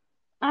 2,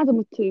 Adam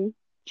with 2,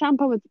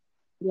 Ciampa with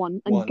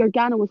 1, and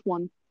Gargano with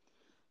 1.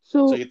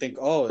 So you think,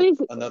 oh,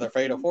 another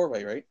Fatal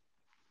 4-Way, right?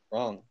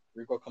 Wrong.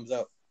 Rico comes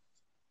out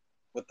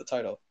with the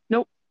title.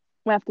 Nope.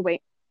 We have to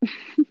wait.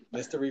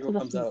 Mr. Rico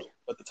comes out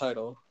with the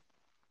title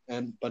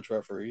and a bunch of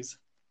referees,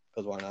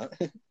 because why not?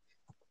 In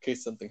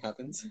case something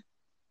happens.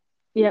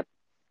 Yep.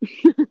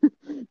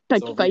 Big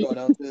so fight. Rico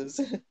announces,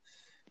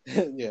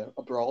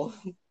 a brawl.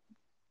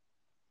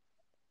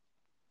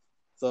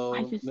 So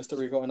Mr.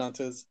 Rico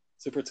announces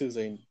Super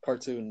Tuesday,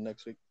 Part 2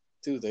 next week,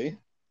 Tuesday.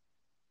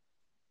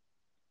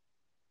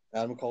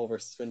 Adam Cole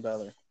versus Finn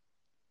Balor.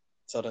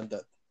 Sudden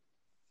death.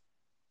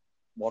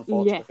 One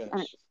fall to the finish.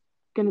 And it's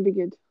gonna be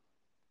good.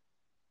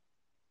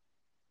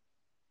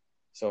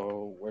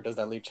 So where does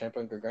that leave Ciampa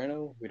and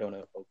Gargano? We don't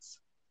know, folks.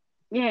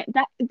 Yeah,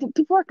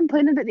 people are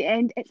complaining at the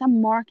end. It's a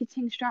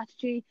marketing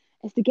strategy.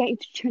 It's to get you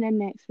to tune in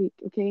next week,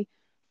 okay?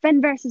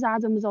 Finn versus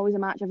Adam was always a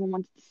match everyone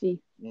wanted to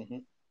see. Mm-hmm.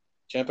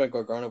 Ciampa and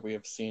Gargano we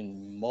have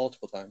seen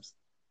multiple times.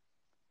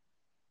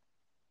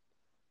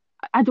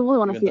 I don't really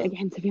want to see it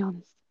again, to be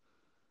honest.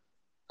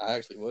 I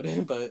actually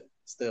would, but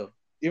still.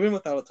 Even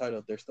without a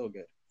title, they're still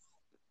good.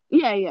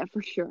 Yeah,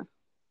 for sure.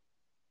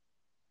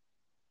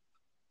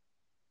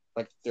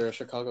 Like, they're a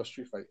Chicago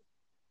street fight.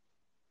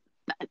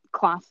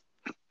 Class.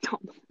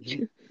 not much.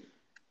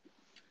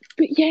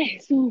 But yeah,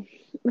 so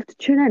let's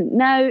tune in.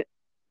 Now,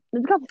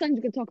 there's a couple of things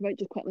we can talk about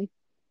just quickly.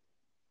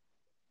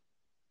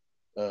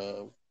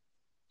 Uh,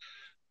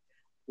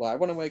 well, I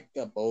want to make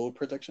a bold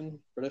prediction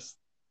for this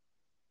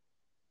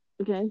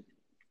Okay.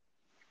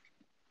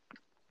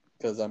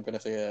 because I'm gonna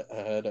say it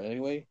ahead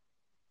anyway.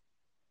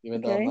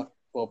 Even though I'm Okay. not,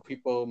 well,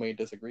 people may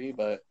disagree,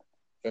 but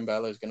Finn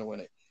Balor is gonna win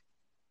it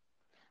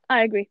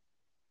I agree.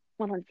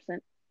 100%.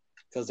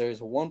 because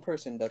there's one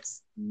person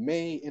that's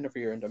may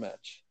interfere in the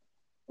match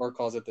or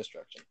cause a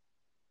distraction.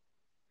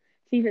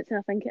 See if it's who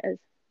I think it is.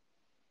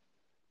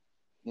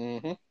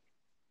 Mm-hmm.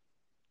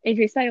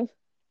 AJ Styles.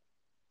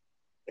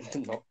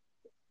 No,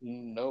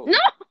 no,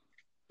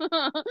 No!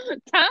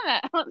 Damn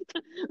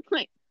it.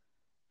 Like,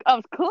 I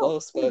was close.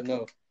 close, but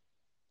no.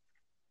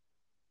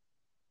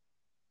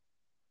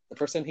 The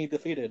person he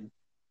defeated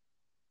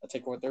at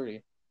Takeover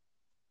 30,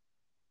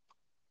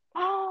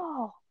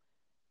 Oh.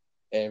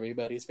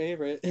 everybody's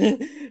favorite,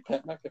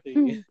 Pat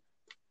McAfee.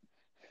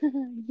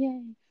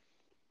 Yay.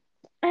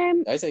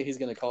 Um, I say he's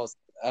gonna cause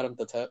Adam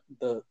the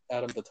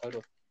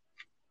title.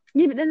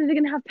 yeah, but then they're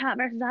gonna have Pat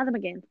versus Adam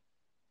again.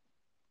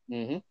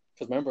 Mm-hmm.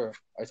 Because remember,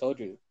 I told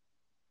you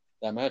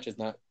that match is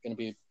not gonna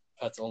be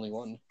Pat's only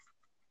one.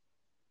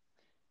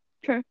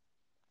 True.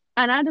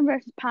 And Adam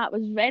versus Pat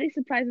was very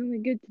surprisingly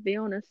good, to be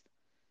honest.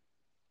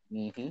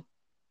 Mm-hmm.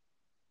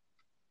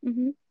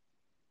 hmm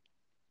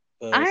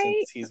But I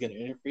since he's gonna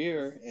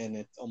interfere and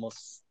it's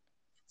almost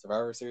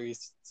Survivor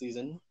Series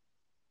season,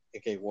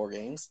 aka War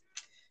Games,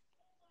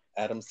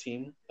 Adam's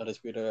team,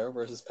 Undisputed Era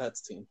versus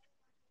Pat's team.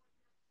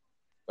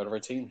 Whatever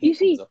team he you comes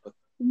see, up with.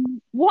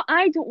 what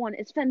I don't want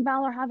is Finn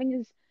Balor having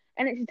his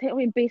NXT title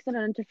reign based on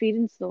an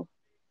interference, though.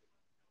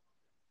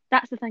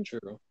 That's the thing.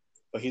 True.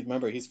 But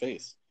remember, he's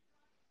face.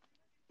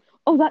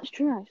 Oh, that's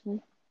true, actually.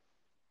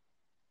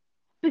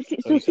 But see,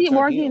 So so he see could at turn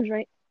War heel. Games,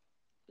 right?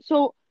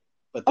 So,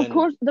 But of then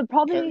course, they're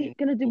probably Karen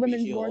going to do will be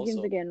women's heel War Games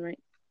also. again, right?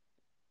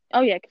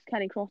 Oh, yeah, because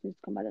Kenny Cross needs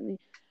to come back, doesn't he?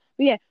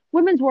 But yeah,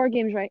 women's War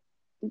Games, right?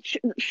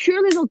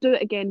 Surely they'll do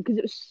it again because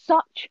it was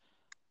such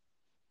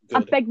a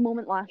Good. big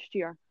moment last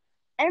year.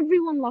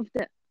 Everyone loved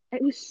it.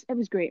 It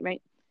was great,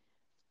 right?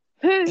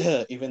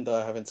 Who? Even though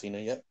I haven't seen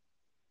it yet.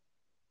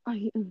 Oh,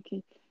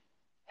 okay.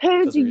 Who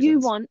Because do of you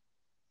reasons. want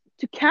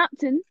to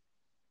captain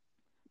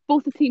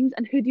both the teams,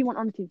 and who do you want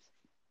on the teams?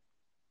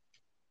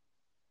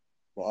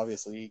 Well,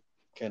 obviously,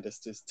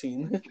 Candice's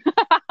team.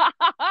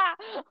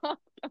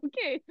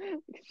 Okay,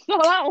 saw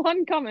that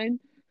one coming.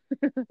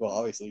 Well,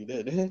 obviously you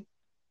did.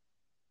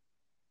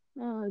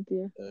 Oh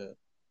dear. So it'd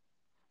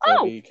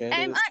Oh, be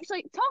Candice.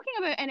 actually, talking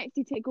about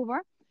NXT Takeover,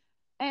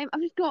 I've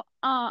just got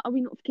a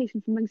wee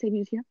notification from Ringside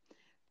News here.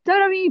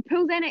 WWE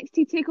pulls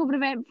NXT Takeover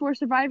event for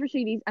Survivor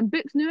Series and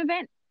books new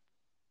event.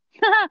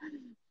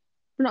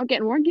 We're not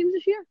getting War Games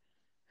this year.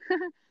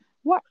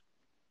 What?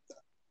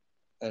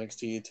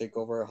 NXT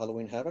Takeover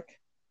Halloween Havoc.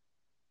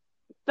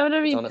 It's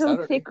WWE on a pulls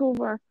Saturday.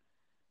 Takeover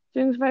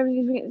during Survivor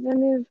Series.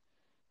 Then they've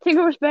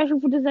Takeover special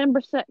for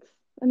December 6th,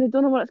 and they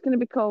don't know what it's going to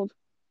be called.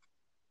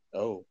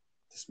 Oh,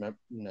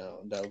 no,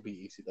 that would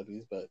be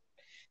ECWs, but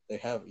they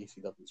have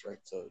ECWs, right?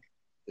 So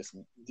this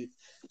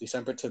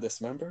December to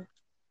December.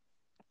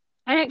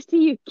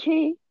 NXT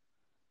UK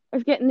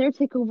is getting their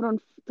takeover on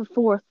the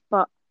 4th,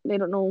 but they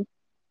don't know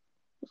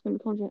what's going to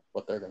be called yet.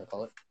 What they're gonna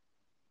call it.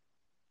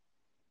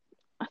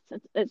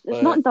 It's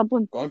not But in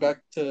Dublin. going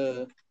back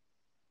to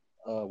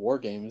War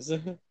Games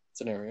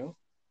scenario,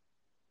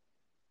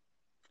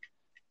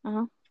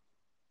 Uh-huh.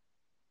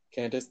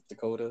 Candice,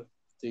 Dakota,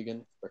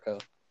 Tegan, Raquel.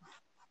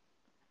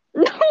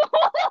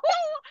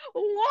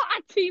 What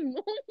a team!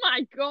 Oh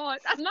my god!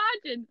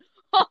 Imagine!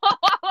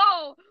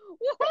 Woohoo!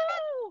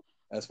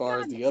 As far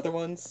as God the other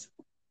ones,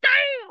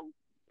 damn!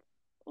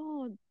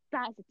 Oh,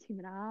 that's a team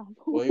and a half.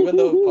 well, even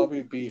though it'd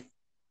probably be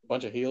a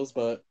bunch of heels,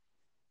 but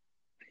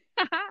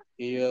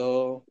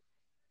Io,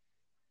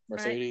 Right.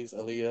 Mercedes,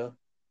 Aaliyah,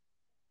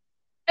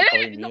 and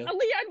probably Hey, no, Mia.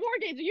 Aaliyah and War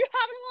Games, are you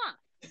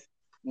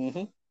having Mm-hmm.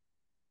 a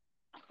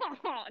laugh?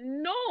 Oh,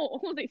 no!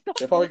 Like, stop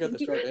They probably got talking.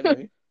 destroyed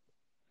anyway.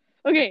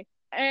 Okay,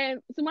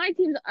 so my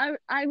teams,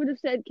 I would have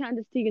said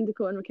Candice, Tegan,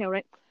 Dakota, and Raquel,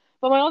 right?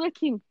 But my other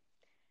team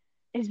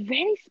is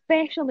very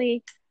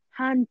specially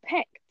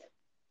handpicked.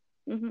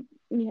 You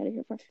had it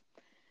here first.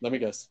 Let me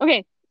guess.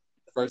 Okay.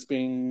 First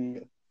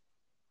being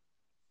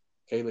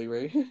Kaylee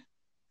Ray,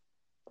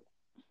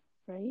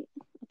 Right.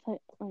 Right.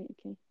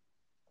 Okay.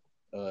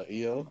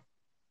 Io,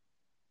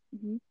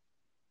 Mhm.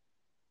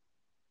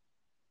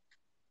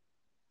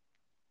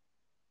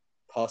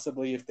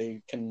 possibly if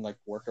they can like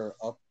work her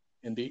up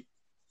indie.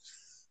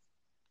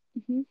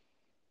 Mhm.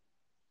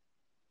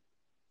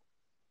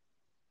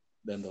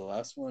 Then the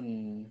last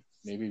one,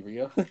 maybe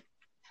Rhea.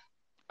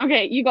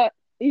 Okay, you got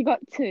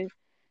two.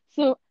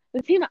 So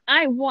the team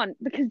I want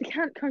because they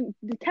can't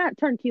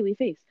turn Keeley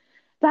face.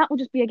 That will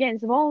just be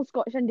against of all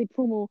Scottish indie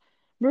promo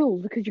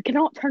rules because you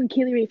cannot turn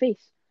Keeley Ray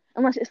face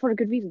unless it's for a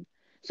good reason.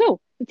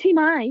 So the team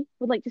I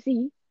would like to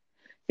see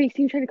face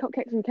Team China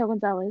Cupcakes and Raquel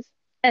Gonzalez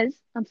is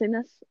I'm saying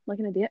this like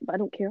an idiot, but I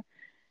don't care.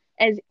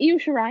 Is Io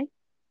Shirai,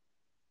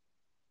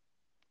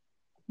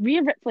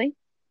 Rhea Ripley,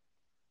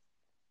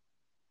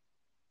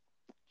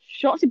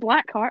 Shotzi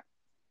Blackheart,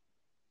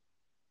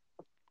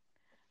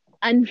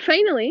 and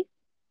finally,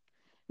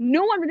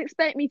 no one would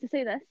expect me to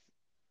say this,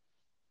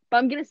 but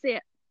I'm gonna say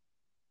it.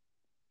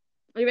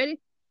 Are you ready?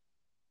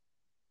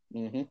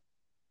 Mm-hmm.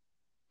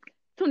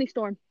 Toni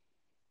Storm.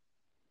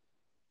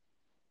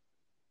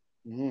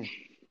 Mm-hmm.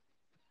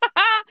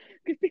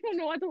 Because people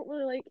know I don't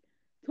really like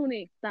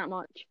Toni that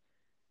much.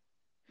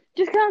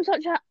 Just because I'm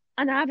such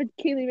an avid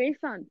Kaylee Ray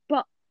fan.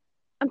 But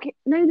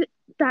now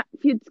that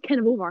feud's kind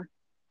of over.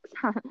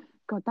 God,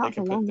 They that's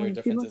a can put long their running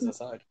feud, differences wasn't it?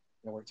 aside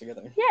and work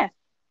together. Yeah,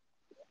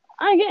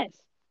 I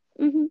guess.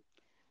 And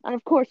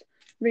of course,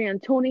 Ray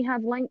and Tony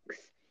have links.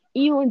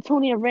 Io and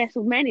Tony have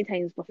wrestled many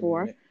times Give me a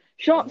before. minute.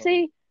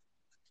 Shotzi.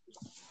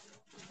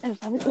 Oh,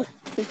 Oh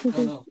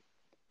no.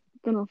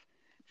 gone off.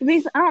 So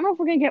basically, I don't know if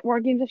we're gonna get War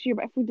Games this year,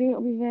 but if we do,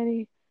 it'll be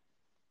very,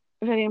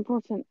 very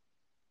important.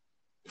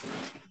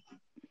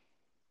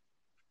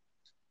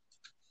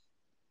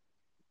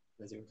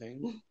 Is your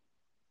thing?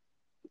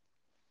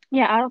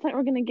 Yeah, I don't think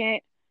we're gonna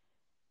get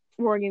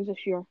War Games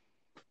this year.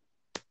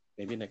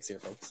 Maybe next year,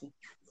 folks.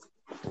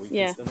 We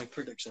Yeah. can still make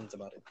predictions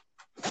about it.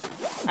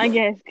 I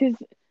guess, because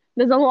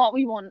there's a lot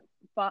we want,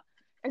 but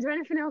is there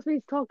anything else we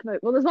need to talk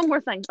about? Well, there's one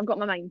more thing I've got in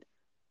my mind,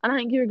 and I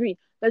think you agree.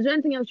 But is there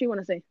anything else you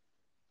want to say?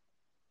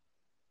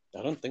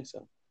 I don't think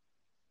so.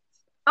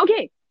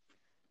 Okay,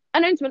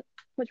 announcement,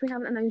 which we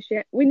haven't announced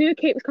yet. We knew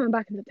Kate was coming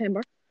back in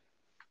September.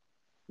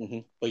 Mm-hmm.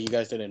 But you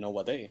guys didn't know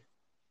what day.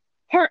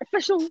 Her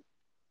official,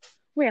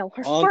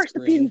 her On first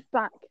screen. appearance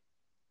back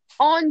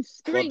on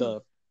screen.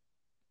 Well,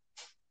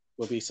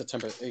 will be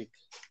September 8th.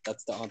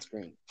 That's the on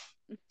screen.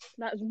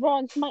 That is Raw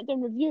and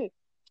SmackDown review.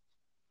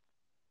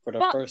 For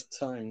the first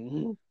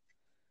time.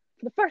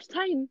 For the first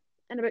time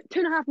in about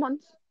 2.5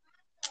 months,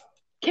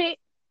 Kate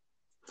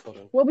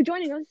will be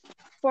joining us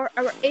for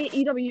our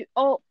AEW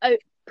All Out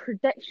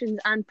predictions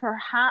and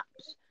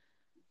perhaps,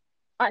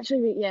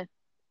 actually,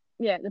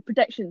 yeah, the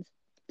predictions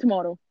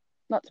tomorrow.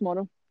 Not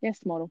tomorrow. Yes,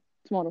 tomorrow.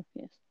 Tomorrow,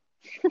 yes.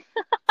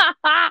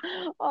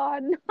 Oh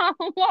no,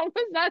 what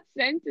was that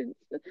sentence?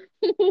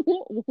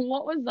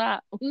 What was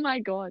that? Oh my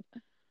god.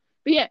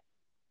 But yeah,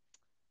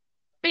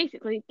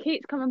 basically,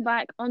 Kate's coming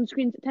back on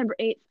screen September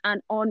 8th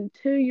and on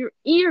to your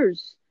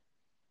ears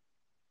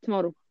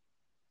tomorrow.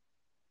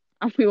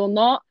 And we will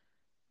not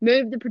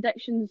move the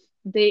predictions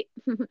date.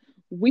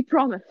 We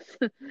promise.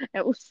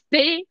 It will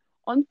stay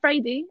on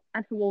Friday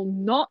and it will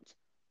not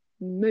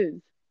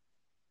move.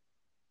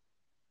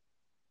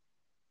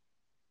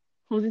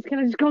 Jose's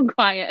kind of just gone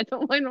quiet. I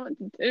don't really know what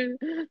to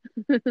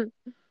do.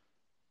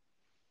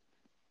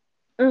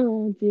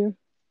 Oh dear.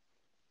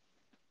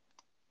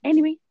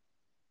 Anyway,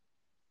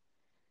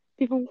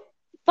 people,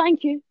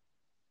 thank you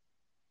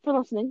for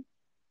listening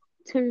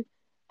to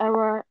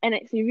our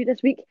NXT review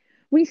this week.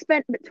 We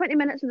spent about 20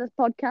 minutes in this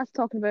podcast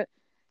talking about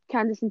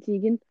Candice and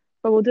Tegan,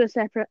 but we'll do a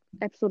separate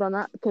episode on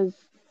that because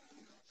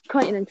it's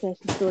quite an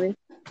interesting story.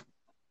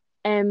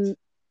 And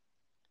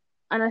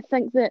I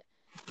think that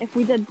if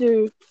we did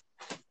do,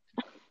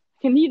 I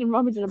can hear them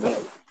rummaging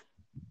about,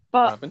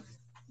 but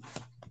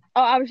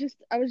I was just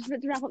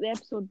about to wrap up the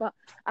episode, but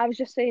I was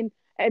just saying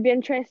it'd be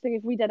interesting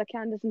if we did a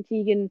Candice and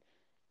Tegan,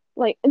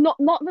 like not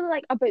really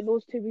like about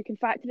those two. We can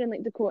factor in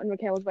like Dakota and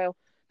Raquel as well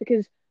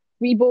because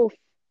you're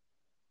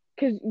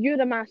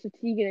a massive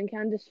Tegan and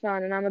Candice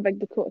fan, and I'm a big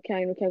Dakota Kai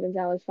and Raquel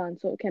Gonzalez fan,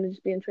 so it kind of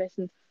just be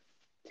interesting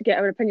to get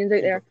our opinions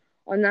out there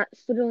on that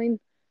storyline.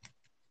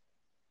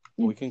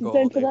 We can go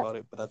all day about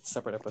it, but that's a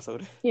separate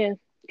episode. Yeah,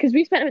 because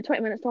we spent about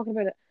 20 minutes talking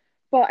about it.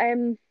 But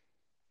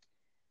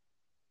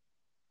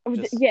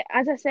yeah,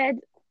 as I said,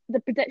 the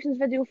predictions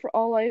video for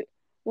All Out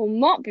will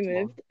not be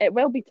moved. It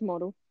will be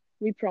tomorrow.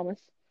 We promise.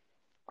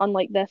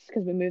 Unlike this,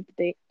 because we moved the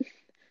date.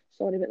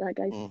 Sorry about that,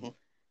 guys.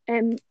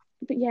 Mm-hmm.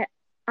 But yeah,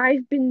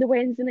 I've been the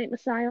Wednesday Night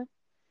Messiah.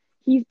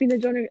 He's been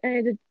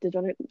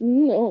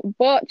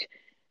Butch.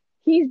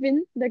 He's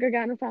been the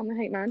Gargano Family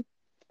Hype Man.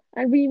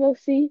 And we will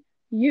see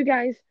you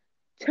guys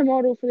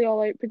tomorrow for the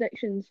All Out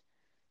predictions.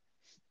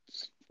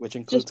 Which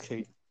includes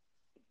Kate.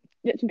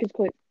 Which includes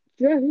Kate.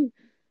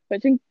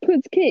 Which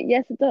includes Kate.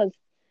 Yes, it does.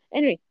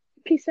 Anyway,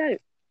 peace out.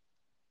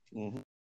 Mm-hmm.